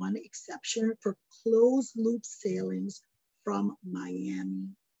this one exception for closed loop sailings from Miami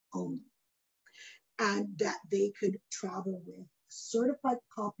only, and that they could travel with a certified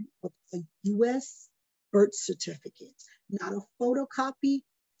copy of a US birth certificate, not a photocopy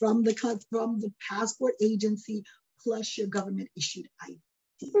from the passport agency, plus your government issued ID.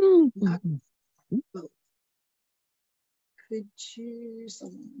 Not both. Could you,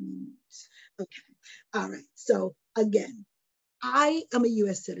 okay, all right. So again, I am a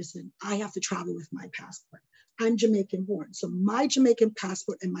US citizen. I have to travel with my passport. I'm Jamaican born, so my Jamaican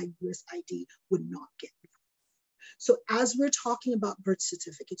passport and my US ID would not get me. So as we're talking about birth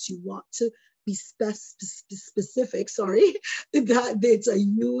certificates, you want to be specific, that it's a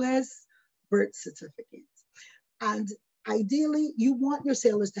US birth certificate. And ideally, you want your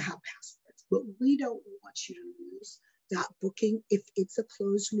sailors to have passports, but we don't want you to lose that booking if it's a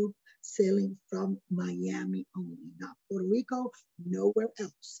closed loop sailing from Miami only, not Puerto Rico, nowhere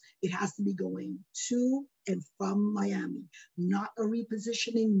else. It has to be going to and from Miami, not a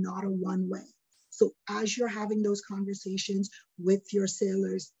repositioning, not a one-way. So as you're having those conversations with your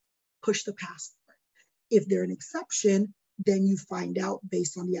sailors, push the passport. If they're an exception, then you find out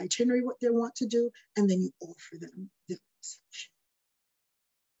based on the itinerary what they want to do, and then you offer them the exception.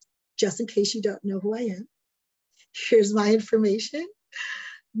 Just in case you don't know who I am, here's my information,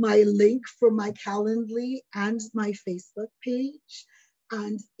 my link for my Calendly and my Facebook page.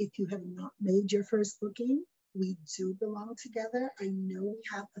 And if you have not made your first booking, we do belong together. I know we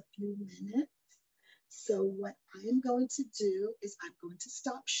have a few minutes. So what I am going to do is I'm going to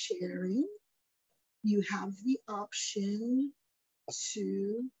stop sharing. You have the option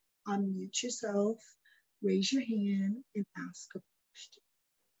to unmute yourself, raise your hand, and ask a question.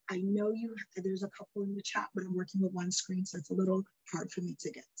 I know there's a couple in the chat, but I'm working with one screen, so it's a little hard for me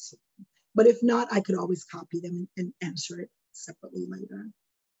to get to. But if not, I could always copy them and answer it separately later.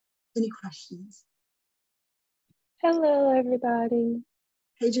 Any questions? Hello, everybody.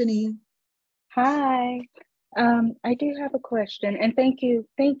 Hey, Janine. Hi. I do have a question, and thank you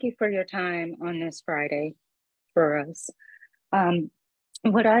for your time on this Friday for us.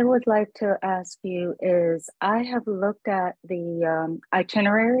 What I would like to ask you is, I have looked at the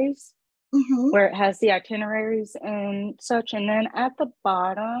itineraries, where it has the itineraries and such, and then at the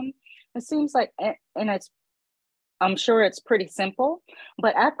bottom, it seems like, and I'm sure it's pretty simple,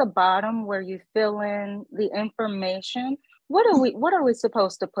 but at the bottom where you fill in the information, what are we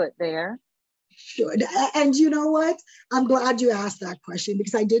supposed to put there? Sure. And you know what? I'm glad you asked that question,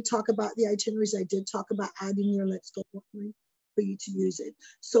 because I did talk about the itineraries. I did talk about adding your Let's Go link for you to use it.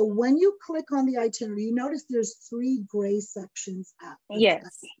 So when you click on the itinerary, you notice there's 3 gray sections at the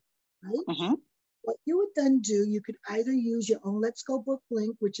yes. Right? Mm-hmm. What you would then do, you could either use your own Let's Go book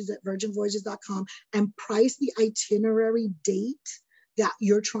link, which is at virginvoyages.com, and price the itinerary date that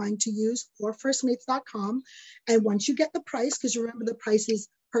you're trying to use, or firstmates.com. And once you get the price, because remember the price is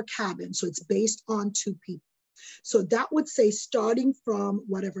per cabin, so it's based on 2 people. So that would say starting from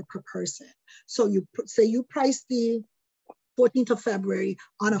whatever per person. So you say you price the 14th of February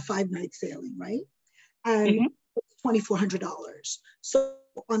on a 5-night sailing, right? And $2,400. So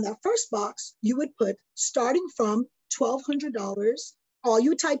on that first box, you would put starting from $1,200. All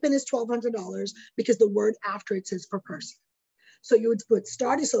you type in is $1,200, because the word after it says per person. So you would put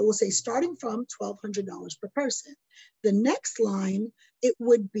starting, so it will say starting from $1,200 per person. The next line, it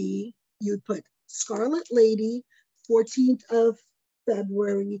would be, you'd put Scarlet Lady, 14th of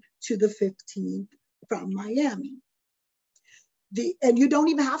February to the 15th from Miami. And you don't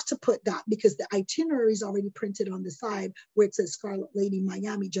even have to put that, because the itinerary is already printed on the side where it says Scarlet Lady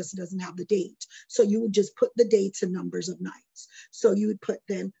Miami, just doesn't have the date. So you would just put the dates and numbers of nights. So you would put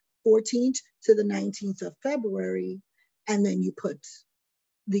then 14th to the 19th of February, and then you put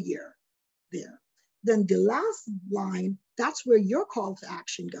the year there. Then the last line, that's where your call to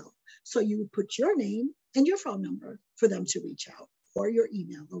action go. So you would put your name and your phone number for them to reach out, or your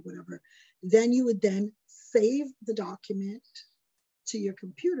email or whatever. Then you would then save the document to your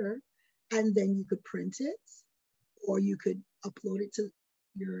computer, and then you could print it, or you could upload it to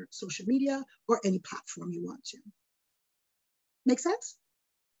your social media or any platform you want to. Make sense?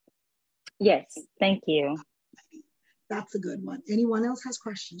 Yes, thank you. That's a good one. Anyone else has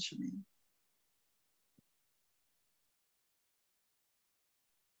questions for me?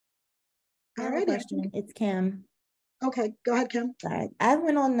 I have a question. It's Kim. Okay, go ahead, Kim. Sorry. I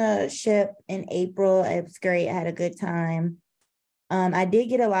went on the ship in April. It was great. I had a good time. I did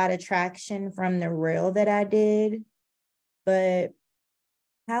get a lot of traction from the reel that I did, but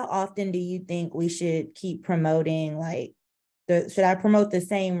how often do you think we should keep promoting? Like, should I promote the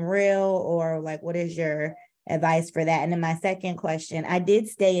same reel, or like, what is your advice for that? And then my second question, I did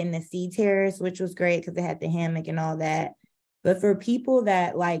stay in the sea terrace, which was great because it had the hammock and all that. But for people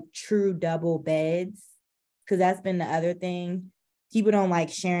that like true double beds, because that's been the other thing, people don't like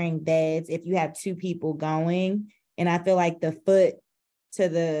sharing beds if you have two people going. And I feel like the foot to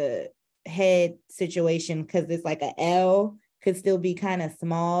the head situation, because it's like a L, could still be kind of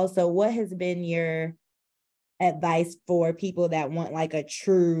small. So what has been your advice for people that want like a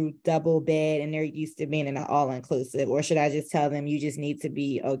true double bed and they're used to being in an all-inclusive? Or should I just tell them you just need to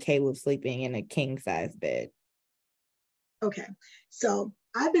be okay with sleeping in a king size bed? Okay, so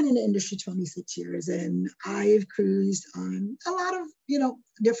I've been in the industry 26 years and I've cruised on a lot of,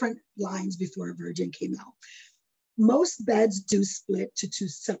 different lines before Virgin came out. Most beds do split to two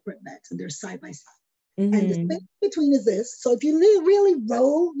separate beds and they're side by side. Mm-hmm. And the space between is this. So if you really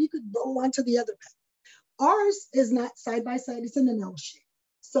roll, you could roll onto the other bed. Ours is not side by side, it's in an L shape.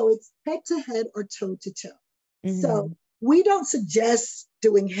 So it's head to head or toe to toe. Mm-hmm. So we don't suggest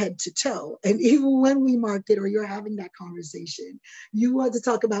doing head to toe. And even when we market or you're having that conversation, you want to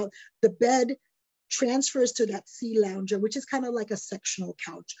talk about the bed transfers to that sea lounger, which is kind of like a sectional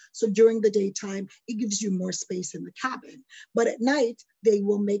couch. So during the daytime, it gives you more space in the cabin. But at night, they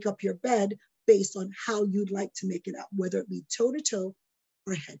will make up your bed based on how you'd like to make it up, whether it be toe to toe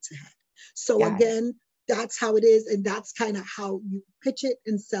or head to head. So again, that's how it is. And that's kind of how you pitch it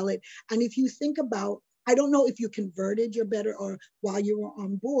and sell it. And if you think about, I don't know if you converted your bed or while you were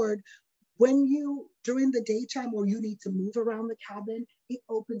on board, when you, during the daytime or you need to move around the cabin, it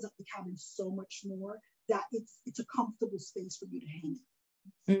opens up the cabin so much more that it's a comfortable space for you to hang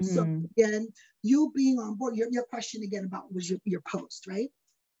out. Mm-hmm. So again, you being on board, your question again about was your post, right?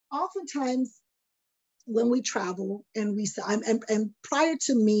 Oftentimes when we travel and and prior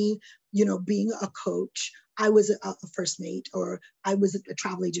to me, being a coach, I was a first mate or I was a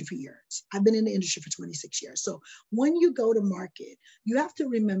travel agent for years. I've been in the industry for 26 years. So when you go to market, you have to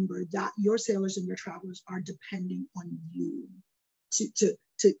remember that your sailors and your travelers are depending on you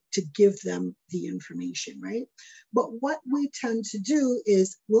to give them the information, right? But what we tend to do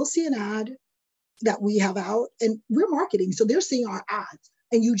is we'll see an ad that we have out and we're marketing. So they're seeing our ads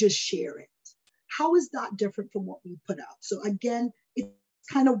and you just share it. How is that different from what we put out? So again, it's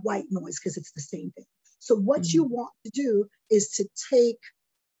kind of white noise because it's the same thing. So what you want to do is to take,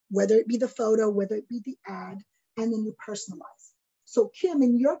 whether it be the photo, whether it be the ad, and then you personalize. So Kim,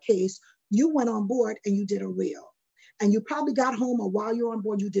 in your case, you went on board and you did a reel. And you probably got home or while you're on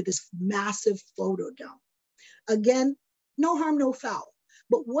board, you did this massive photo dump. Again, no harm, no foul.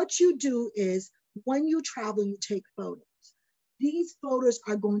 But what you do is when you travel, you take photos. These photos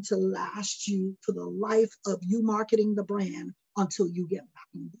are going to last you for the life of you marketing the brand until you get back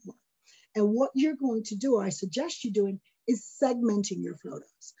on board. And what you're going to do, or I suggest you doing, is segmenting your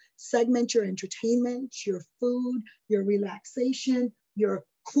photos. Segment your entertainment, your food, your relaxation, your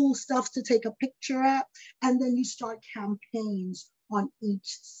cool stuff to take a picture at, and then you start campaigns on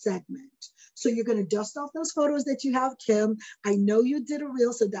each segment. So you're going to dust off those photos that you have, Kim. I know you did a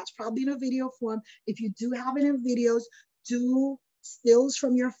reel, so that's probably in a video form. If you do have it in videos, do stills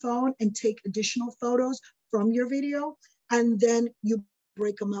from your phone and take additional photos from your video, and then you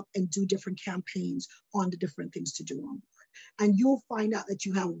break them up and do different campaigns on the different things to do on board. And you'll find out that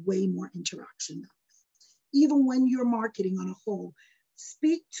you have way more interaction. Even when you're marketing on a whole,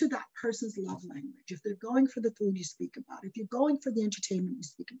 speak to that person's love language. If they're going for the food, you speak about it. If you're going for the entertainment, you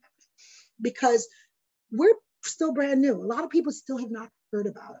speak about it. Because we're still brand new. A lot of people still have not heard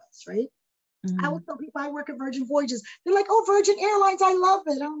about us, right? Mm-hmm. I would tell people I work at Virgin Voyages. They're like, oh, Virgin Airlines, I love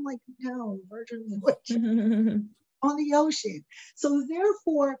it. I'm like, no, Virgin Voyages on the ocean. So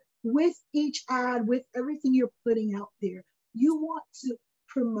therefore, with each ad, with everything you're putting out there, you want to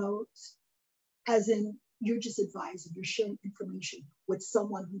promote, as in you're just advising, you're sharing information with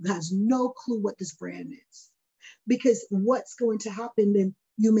someone who has no clue what this brand is. Because what's going to happen then,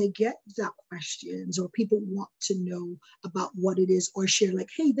 you may get that questions or people want to know about what it is or share like,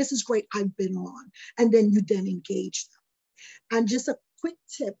 hey, this is great, I've been on. And then you then engage them. And just a quick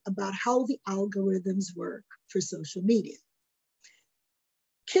tip about how the algorithms work for social media.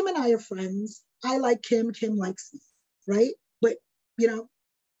 Kim and I are friends. I like Kim, Kim likes me, right? But, you know,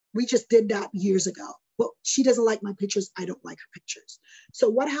 we just did that years ago. Well, she doesn't like my pictures. I don't like her pictures. So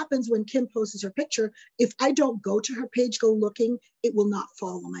what happens when Kim posts her picture? If I don't go to her page, go looking, it will not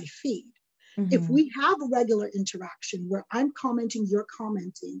follow my feed. If we have a regular interaction where I'm commenting, you're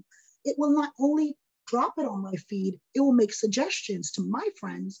commenting, it will not only drop it on my feed, it will make suggestions to my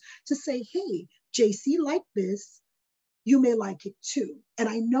friends to say, hey, JC liked this, you may like it too. And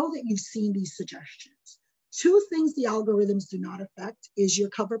I know that you've seen these suggestions. Two things the algorithms do not affect is your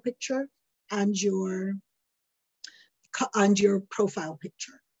cover picture and your profile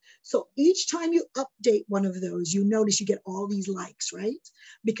picture. So each time you update one of those, you notice you get all these likes, right?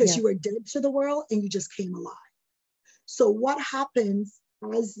 Because you were dead to the world and you just came alive. So what happens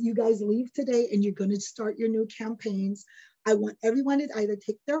as you guys leave today and you're going to start your new campaigns, I want everyone to either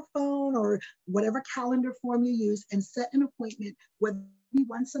take their phone or whatever calendar form you use and set an appointment, whether it be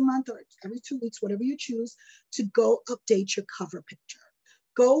once a month or every 2 weeks, whatever you choose, to go update your cover picture.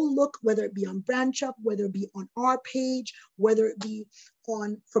 Go look, whether it be on Branch Up, whether it be on our page, whether it be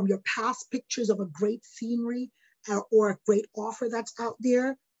on from your past pictures of a great scenery or a great offer that's out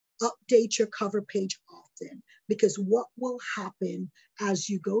there. Update your cover page often, because what will happen as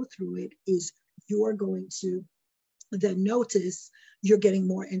you go through it is you're going to then notice you're getting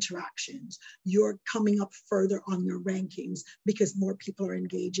more interactions. You're coming up further on your rankings because more people are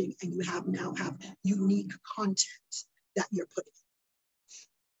engaging and you now have unique content that you're putting.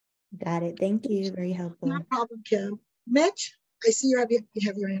 Got it. Thank you. Very helpful. No problem, Kim. Mitch, I see you have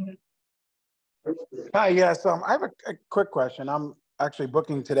your hand up. Hi, yes. I have a quick question. I'm actually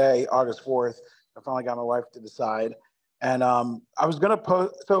booking today, August 4th. I finally got my wife to decide. And I was going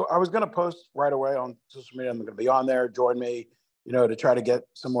to post right away on social media. I'm going to be on there, join me, to try to get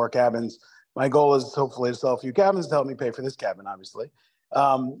some more cabins. My goal is hopefully to sell a few cabins to help me pay for this cabin, obviously.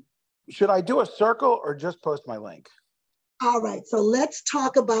 Should I do a circle or just post my link? All right, so let's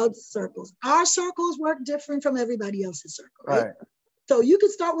talk about circles. Our circles work different from everybody else's circle, right? So you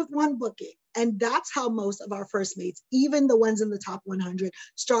could start with one booking, and that's how most of our first mates, even the ones in the top 100,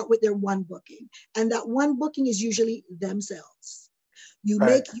 start with their one booking. And that one booking is usually themselves. You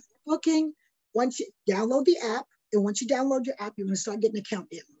make your booking, once you download the app, and once you download your app, you're going to start getting a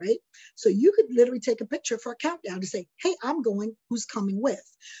countdown, right? So you could literally take a picture for a countdown to say, hey, I'm going, who's coming with?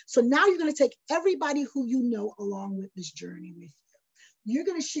 So now you're going to take everybody who you know along with this journey with you. You're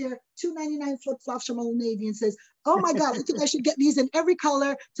going to share $2.99 flip-flops from Old Navy and says, oh my God, I think I should get these in every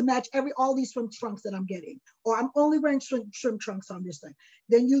color to match all these swim trunks that I'm getting. Or I'm only wearing swim trunks on this thing.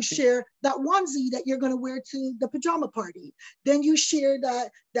 Then you share that onesie that you're going to wear to the pajama party. Then you share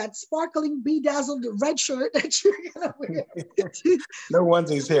that sparkling bedazzled red shirt that you're going to wear. No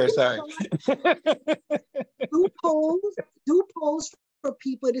onesies here, sorry. Do polls for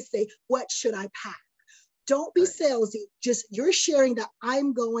people to say, what should I pack? Don't be salesy. Just you're sharing that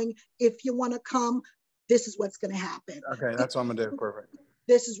I'm going. If you want to come, this is what's going to happen. Okay, that's what I'm going to do. Perfect.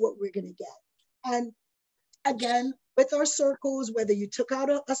 This is what we're going to get. And again, with our circles, whether you took out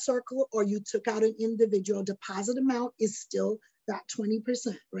a circle or you took out an individual, deposit amount is still that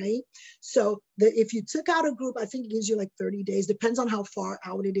 20%, right? So if you took out a group, I think it gives you like 30 days, depends on how far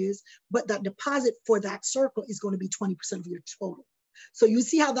out it is. But that deposit for that circle is going to be 20% of your total. So you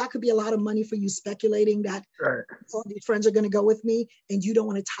see how that could be a lot of money for you speculating that all these friends are going to go with me and you don't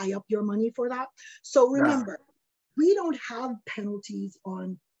want to tie up your money for that. So remember, we don't have penalties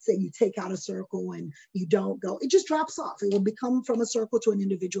on, say you take out a circle and you don't go, it just drops off. It will become from a circle to an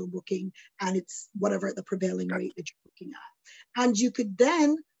individual booking and it's whatever the prevailing rate that you're looking at. And you could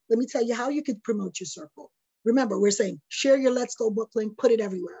then, let me tell you how you could promote your circle. Remember, we're saying share your Let's Go book link, put it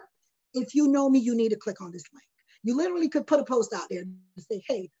everywhere. If you know me, you need to click on this link. You literally could put a post out there and say,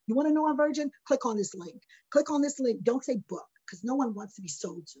 hey, you want to know I'm virgin? Click on this link. Click on this link. Don't say book, because no one wants to be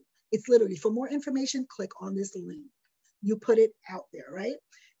sold to. It's literally, for more information, click on this link. You put it out there, right?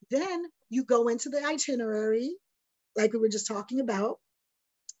 Then you go into the itinerary, like we were just talking about.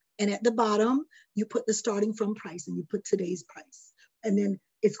 And at the bottom, you put the starting from price and you put today's price. And then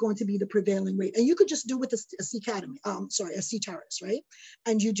it's going to be the prevailing rate. And you could just do with a C Terrace, right?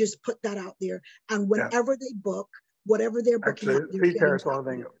 And you just put that out there. And whenever they book, whatever they're booking. Actually, C Terrace,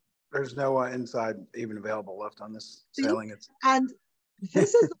 only thing, there's no inside even available left on this sailing. And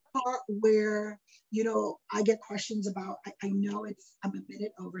this is the part where, I get questions about, I know I'm a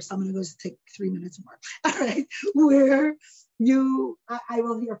minute over, so I'm going to go take 3 minutes more. All right. Where I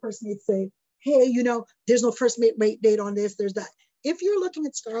will hear first mate say, hey, there's no first mate rate date on this, there's that. If you're looking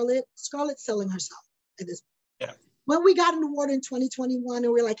at Scarlett's selling herself at this point. Yeah. When we got in the water in 2021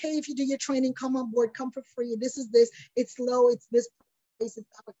 and we're like, hey, if you do your training, come on board, come for free. This is this, it's low, it's this.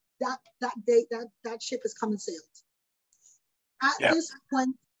 that date, that ship is coming sailed. At this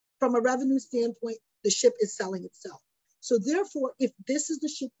point, from a revenue standpoint, the ship is selling itself. So therefore, if this is the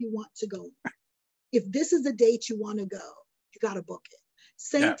ship you want to go, if this is the date you want to go, you got to book it.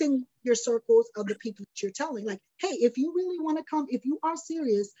 Same thing with your circles of the people that you're telling. Like, hey, if you really want to come, if you are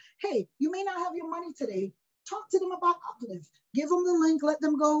serious, hey, you may not have your money today. Talk to them about Uplift. Give them the link. Let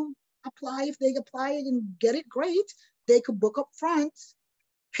them go apply. If they apply and get it, great. They could book up front,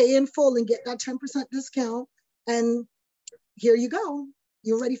 pay in full, and get that 10% discount. And here you go.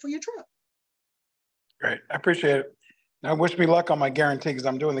 You're ready for your trip. Great. I appreciate it. Now, wish me luck on my guarantee, because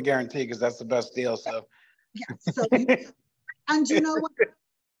I'm doing the guarantee because that's the best deal. So, so and you know what?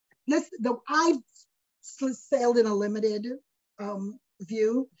 I've sailed in a limited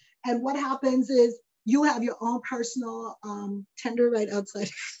view, and what happens is you have your own personal tender right outside.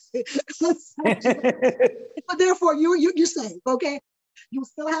 So therefore, you're safe. Okay. You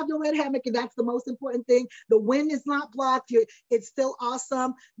still have your red hammock, and that's the most important thing. The wind is not blocked. It's still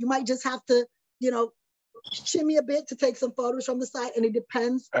awesome. You might just have to, shimmy a bit to take some photos from the side, and it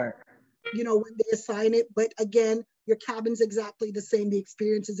depends, when they assign it. But again, your cabin's exactly the same. The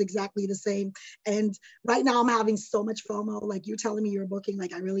experience is exactly the same. And right now I'm having so much FOMO. Like, you're telling me you're booking,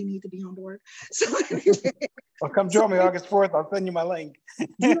 like I really need to be on board. So anyway, well, come join me August 4th. I'll send you my link. Go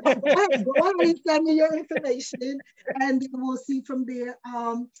ahead and send me your information, and we'll see from there.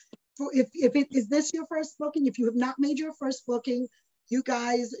 Is this your first booking? If you have not made your first booking, you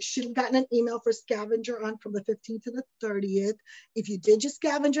guys should have gotten an email for scavenger hunt from the 15th to the 30th. If you did your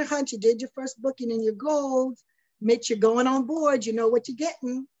scavenger hunt, you did your first booking and your gold, Mitch, you're going on board. You know what you're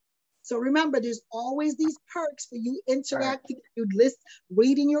getting. So remember, there's always these perks for you interacting, you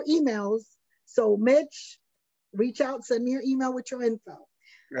reading your emails. So Mitch, reach out, send me your email with your info.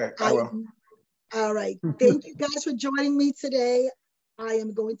 Right, I will. All right. Thank you guys for joining me today. I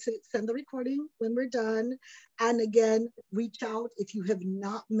am going to send the recording when we're done. And again, reach out if you have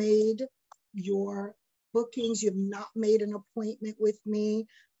not made your bookings, you have not made an appointment with me.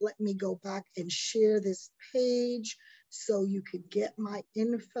 Let me go back and share this page so you could get my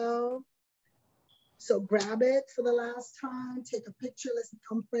info. So grab it for the last time, take a picture, let's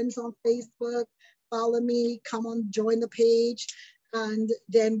become friends on Facebook, follow me, come on, join the page. And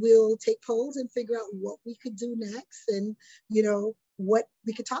then we'll take polls and figure out what we could do next and, what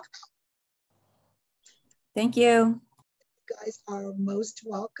we could talk about. Thank you. You guys are most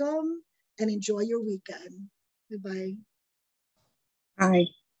welcome, and enjoy your weekend. Goodbye. Bye.